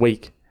the next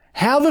week.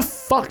 How the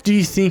fuck do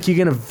you think you're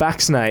going to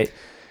vaccinate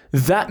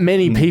that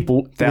many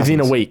people within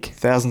a week?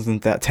 Thousands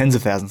and tens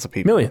of thousands of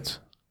people. Millions.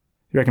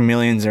 You reckon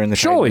millions are in the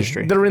trade Surely,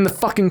 industry? that are in the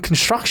fucking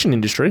construction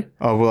industry.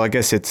 Oh, well, I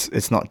guess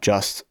it's not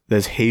just...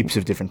 There's heaps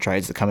of different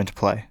trades that come into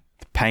play.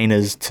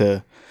 Painters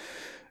to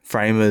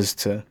framers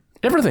to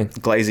Everything.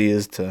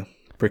 glaziers to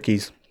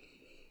brickies.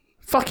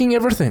 Fucking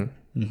everything.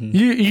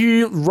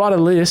 You write a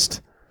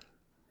list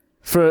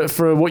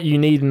for what you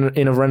need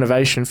in a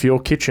renovation for your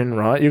kitchen,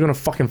 right? You're going to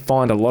fucking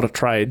find a lot of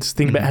trades.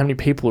 Think about how many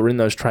people are in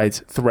those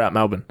trades throughout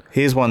Melbourne.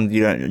 Here's one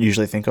you don't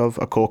usually think of,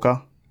 a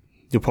caulker.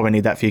 You'll probably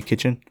need that for your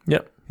kitchen.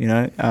 Yep. You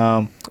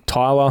know?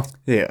 Tyler.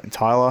 Yeah,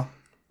 Tyler.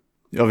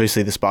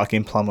 Obviously, the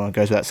sparking plumber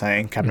goes without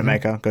saying. Cabinet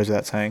maker goes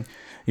without saying.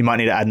 You might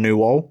need to add a new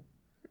wall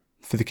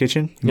for the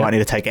kitchen. You might need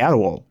to take out a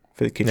wall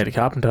for the kitchen. Need a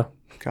carpenter.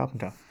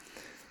 Carpenter.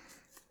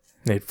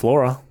 Need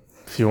floorer.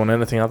 If you want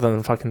anything other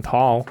than fucking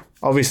tile.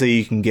 Obviously,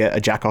 you can get a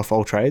jack off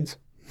all trades,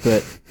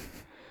 but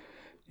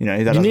you know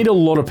You need a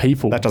lot of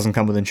people. that doesn't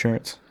come with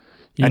insurance.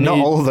 You And not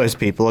need- all of those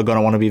people are going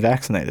to want to be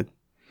vaccinated.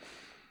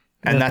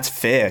 And that's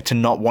fair to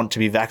not want to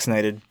be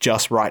vaccinated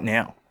just right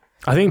now.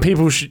 I think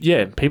people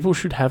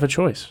should have a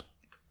choice.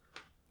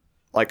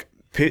 Like,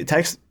 it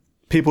takes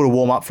people to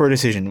warm up for a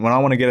decision. When I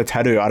want to get a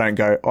tattoo, I don't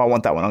go, oh, I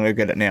want that one. I'm going to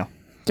get it now.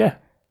 Yeah.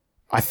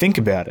 I think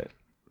about it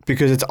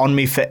because it's on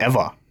me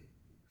forever.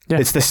 Yeah.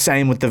 It's the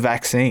same with the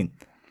vaccine.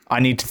 I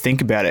need to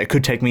think about it. It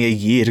could take me a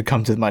year to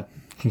come to my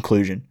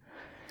conclusion.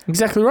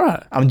 Exactly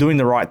right. I'm doing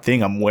the right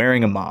thing. I'm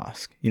wearing a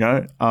mask, you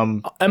know?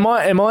 Am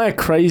I a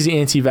crazy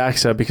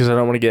anti-vaxxer because I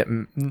don't want to get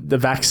the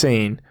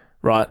vaccine,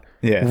 right?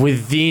 Yeah.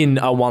 Within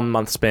a 1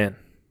 month span.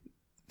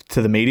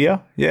 To the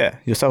media, yeah,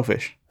 you're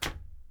selfish.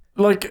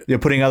 Like, You're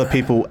putting other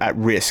people at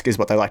risk is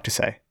what they like to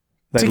say.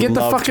 They to get the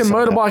love fucking say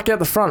that. motorbike out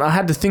the front, I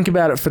had to think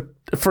about it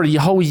for a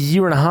whole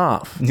year and a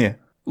half. Yeah.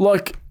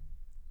 Like,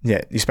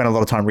 Yeah, you spend a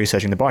lot of time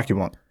researching the bike you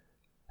want.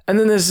 and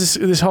then there's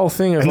this whole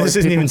thing of And like this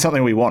isn't people- even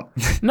something we want.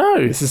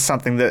 No. This is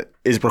something that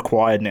is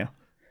required now.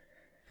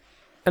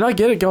 And I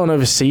get it going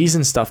overseas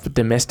and stuff, but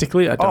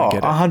domestically, I don't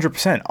get it.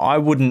 100%. I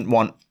wouldn't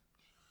want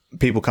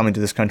people coming to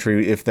this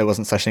country if there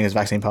wasn't such thing as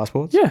vaccine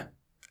passports. Yeah.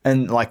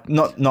 And like,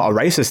 not a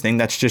racist thing,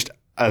 that's just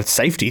a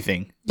safety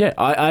thing. Yeah,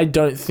 I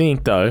don't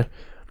think, though,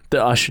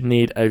 that I should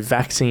need a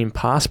vaccine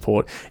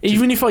passport.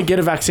 Even if I get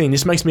a vaccine,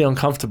 this makes me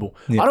uncomfortable.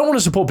 I don't want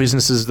to support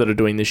businesses that are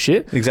doing this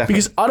shit. Exactly.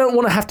 Because I don't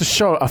want to have to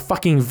show a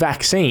fucking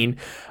vaccine.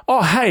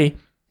 Oh, hey,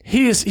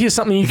 here's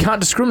something you can't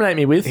discriminate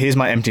me with. Here's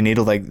my empty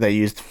needle they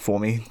used for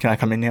me. Can I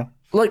come in now?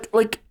 Like,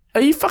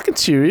 are you fucking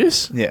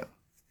serious? Yeah.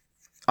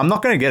 I'm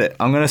not going to get it.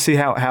 I'm going to see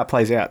how it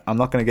plays out. I'm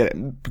not going to get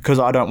it because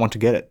I don't want to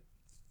get it.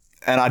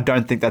 And I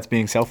don't think that's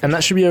being selfish. And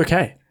that should be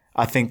okay.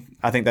 I think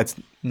that's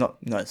not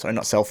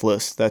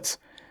selfless. That's,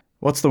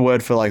 what's the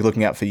word for like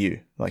looking out for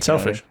you? Like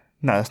Selfish.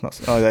 No, that's not.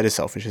 Oh, that is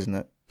selfish, isn't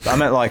it? I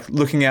meant like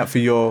looking out for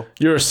your.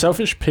 You're a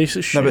selfish piece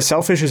of shit. No, but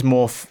selfish is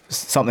more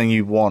something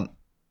you want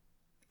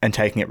and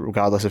taking it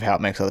regardless of how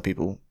it makes other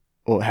people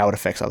or how it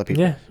affects other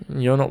people. Yeah,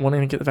 you're not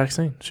wanting to get the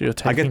vaccine, so you're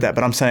taking. I get that,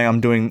 but I'm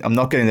saying I'm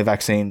not getting the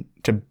vaccine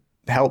to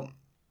help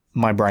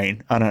my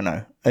brain. I don't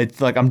know.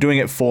 It's like I'm doing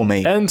it for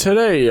me. And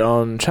today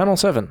on Channel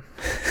 7,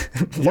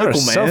 you're a Local man.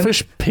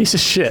 selfish piece of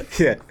shit.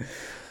 Yeah.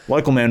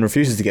 Local man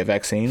refuses to get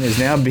vaccine, is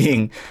now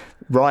being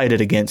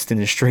rioted against in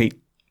the street.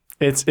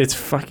 It's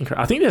fucking crazy.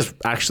 I think there's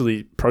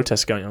actually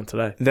protests going on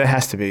today. There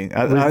has to be.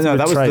 No, With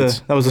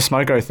that was the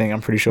Smoko thing,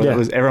 I'm pretty sure. Yeah.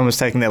 Everyone was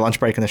taking their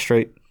lunch break in the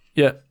street.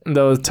 Yeah, they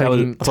were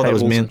taking I thought that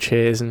was tables men. and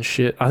chairs and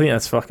shit. I think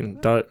that's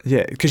fucking dope.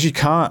 Yeah, because you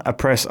can't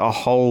oppress a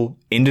whole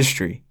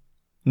industry.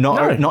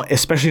 No. Not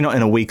especially not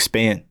in a week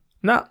span.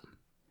 Nah.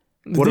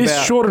 What This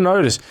about- shorter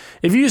notice.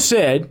 If you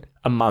said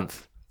a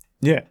month,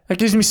 Yeah. that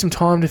gives me some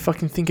time to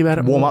fucking think about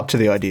it Warm more. up to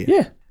the idea.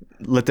 Yeah.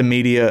 Let the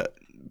media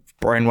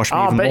brainwash me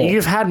Oh, even but more.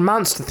 you've had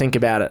months to think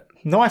about it.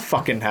 No, I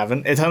fucking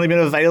haven't. It's only been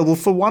available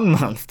for 1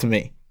 month to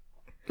me.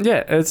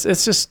 Yeah, it's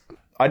just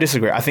I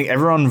disagree. I think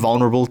everyone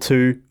vulnerable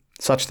to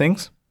such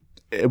things,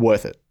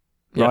 worth it,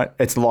 Yeah. right?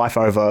 It's life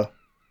over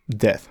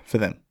death for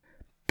them.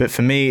 But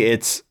for me,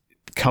 it's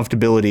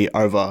comfortability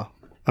over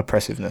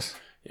oppressiveness.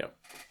 yeah.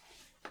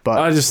 But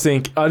I just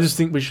think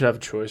we should have a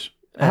choice.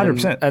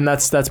 100%. And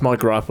that's my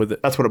gripe with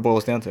it. that's what it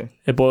boils down to.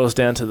 It boils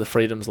down to the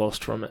freedoms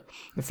lost from it.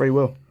 The free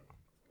will.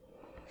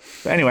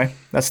 But anyway,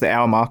 that's the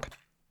hour mark.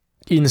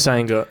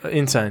 Insane.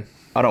 Insane.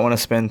 I don't want to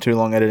spend too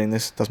long editing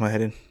this. Does my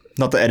head in.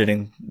 Not the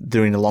editing,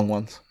 doing the long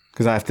ones.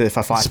 Because I have to, if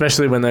I find...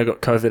 Especially when they've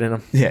got COVID in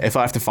them. Yeah, if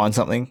I have to find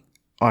something,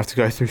 I have to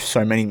go through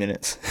so many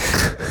minutes.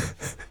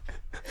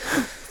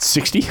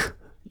 60?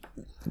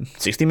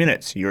 60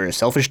 minutes. You're a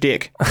selfish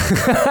dick.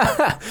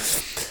 I'm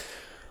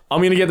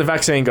going to get the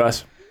vaccine,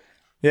 guys.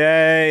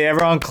 Yay,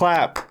 everyone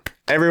clap.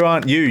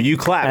 Everyone, you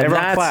clap. And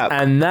Everyone that's, clap.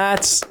 And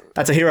that's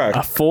That's a hero.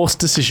 a forced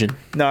decision.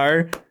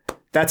 No,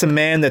 that's a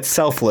man that's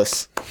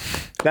selfless.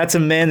 That's a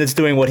man that's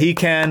doing what he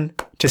can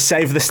to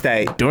save the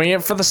state. Doing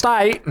it for the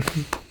state.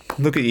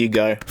 Look at you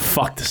go.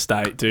 Fuck the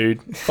state,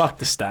 dude. Fuck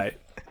the state.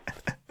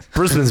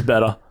 Brisbane's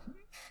better.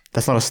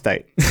 That's not a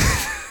state.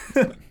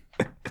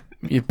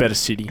 You're a better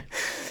city.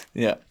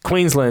 Yeah.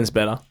 Queensland's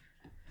better.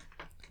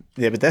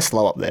 Yeah, but they're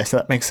slow up there, so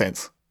that makes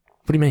sense.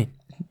 What do you mean?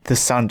 The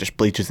sun just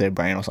bleaches their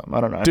brain or something. I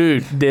don't know.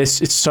 Dude,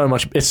 it's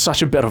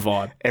such a better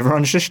vibe.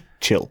 Everyone's just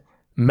chill.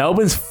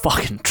 Melbourne's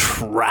fucking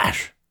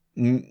trash.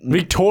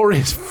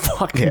 Victoria's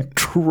fucking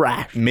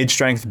trash.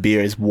 Mid-strength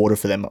beer is water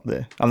for them up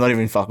there. I'm not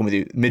even fucking with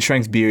you.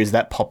 Mid-strength beer is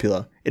that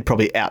popular. It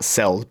probably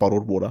outsells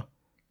bottled water.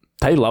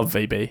 They love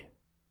VB.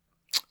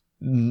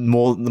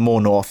 The more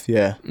north,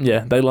 yeah. Yeah,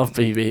 they love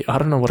VB. I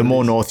don't know what The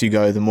more north you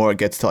go, the more it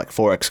gets to like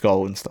 4X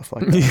Gold and stuff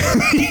like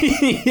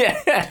that.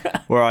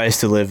 Yeah. Where I used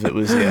to live, it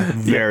was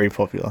very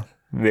popular.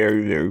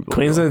 Very, very popular.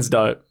 Queensland's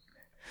dope.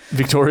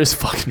 Victoria's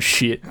fucking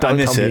shit. I Don't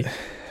miss come it. here.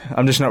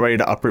 I'm just not ready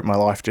to uproot my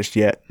life just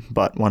yet,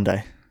 but one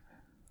day.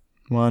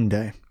 One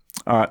day.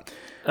 All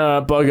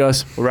right. Bye,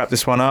 guys. We'll wrap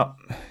this one up.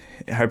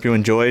 I hope you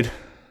enjoyed.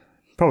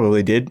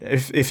 Probably did.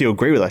 If you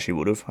agree with us, you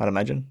would have, I'd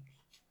imagine.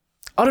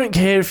 I don't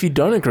care if you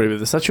don't agree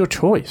with us. That's your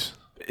choice.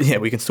 Yeah,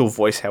 we can still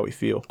voice how we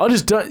feel. I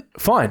just don't.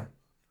 Fine.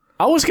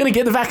 I was going to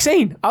get the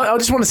vaccine. I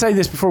just want to say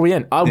this before we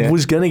end. I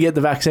was going to get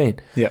the vaccine.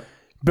 Yeah.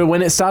 But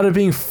when it started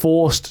being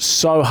forced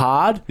so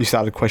hard, You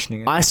started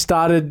questioning it. I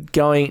started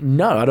going,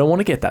 no, I don't want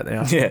to get that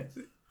now. Yeah.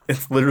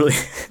 It's literally,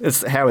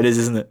 it's how it is,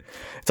 isn't it?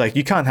 It's like,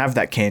 you can't have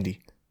that candy.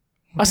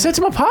 I said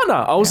to my partner,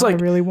 I was I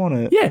like, really want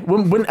it. yeah,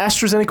 when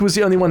AstraZeneca was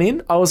the only one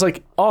in, I was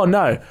like, oh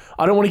no,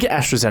 I don't want to get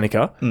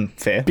AstraZeneca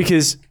Fair.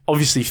 because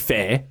obviously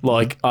fair,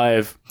 like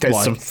I've There's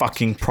like, some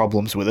fucking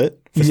problems with it.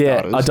 For yeah,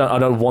 starters. I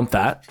don't want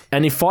that.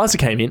 And if Pfizer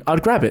came in,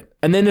 I'd grab it.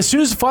 And then as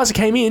soon as Pfizer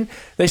came in,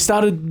 they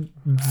started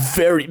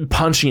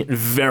punching it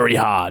very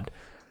hard.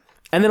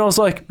 And then I was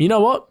like, you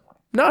know what?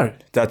 No.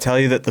 Did I tell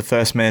you that the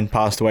first man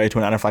passed away to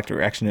an anaphylactic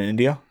reaction in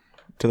India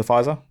to the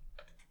Pfizer?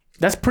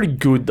 That's pretty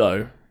good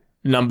though,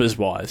 numbers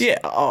wise. Yeah,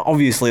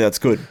 obviously that's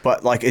good.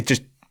 But like it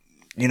just,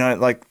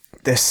 like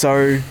they're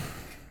so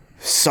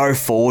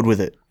forward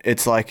with it.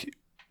 It's like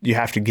you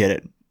have to get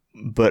it,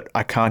 but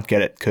I can't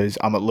get it because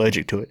I'm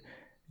allergic to it.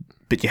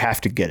 But you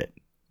have to get it,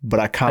 but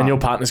I can't. And your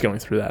partner's going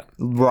through that.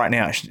 Right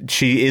now,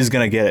 she is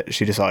going to get it,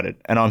 she decided.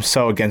 And I'm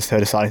so against her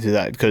deciding to do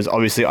that because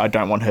obviously I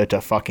don't want her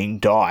to fucking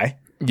die.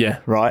 Yeah.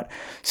 Right?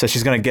 So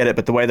she's going to get it,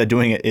 but the way they're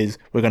doing it is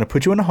we're going to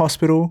put you in a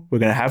hospital, we're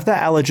going to have the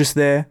allergist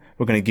there,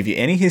 we're going to give you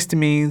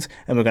antihistamines,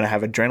 and we're going to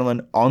have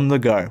adrenaline on the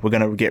go. We're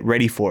going to get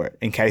ready for it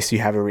in case you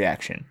have a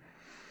reaction.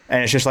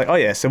 And it's just like, oh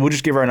yeah, so we'll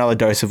just give her another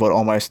dose of what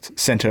almost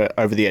sent her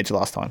over the edge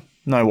last time.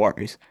 No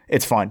worries.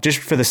 It's fine. Just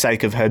for the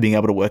sake of her being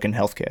able to work in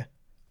healthcare.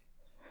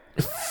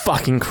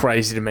 Fucking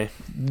crazy to me.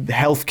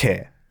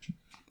 Healthcare.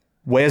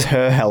 Where's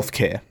her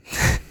healthcare?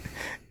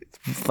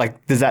 Like,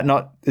 is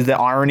the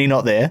irony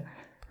not there?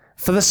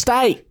 For the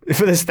state.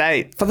 For the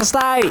state. For the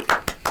state.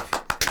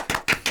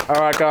 All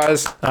right,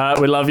 guys.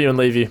 We love you and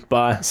leave you.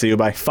 Bye. See you.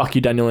 Bye. Fuck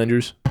you, Daniel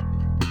Andrews.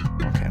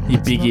 Okay. Well, You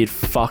big-eared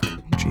fuck.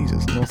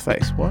 Jesus, North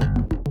Face. What?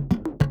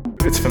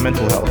 It's for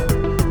mental health.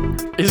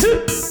 Is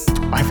it?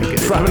 I think it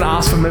is. For having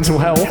asked for mental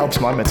health. Helps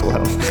my mental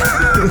health.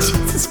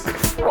 Jesus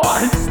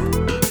Christ.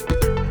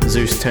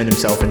 Zeus turned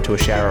himself into a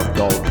shower of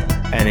gold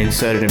and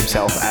inserted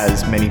himself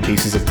as many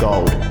pieces of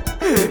gold.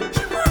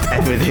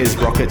 And with his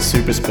rocket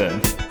super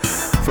sperm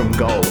from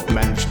gold,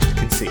 managed to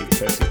conceive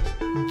Perseus.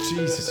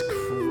 Jesus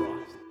Christ.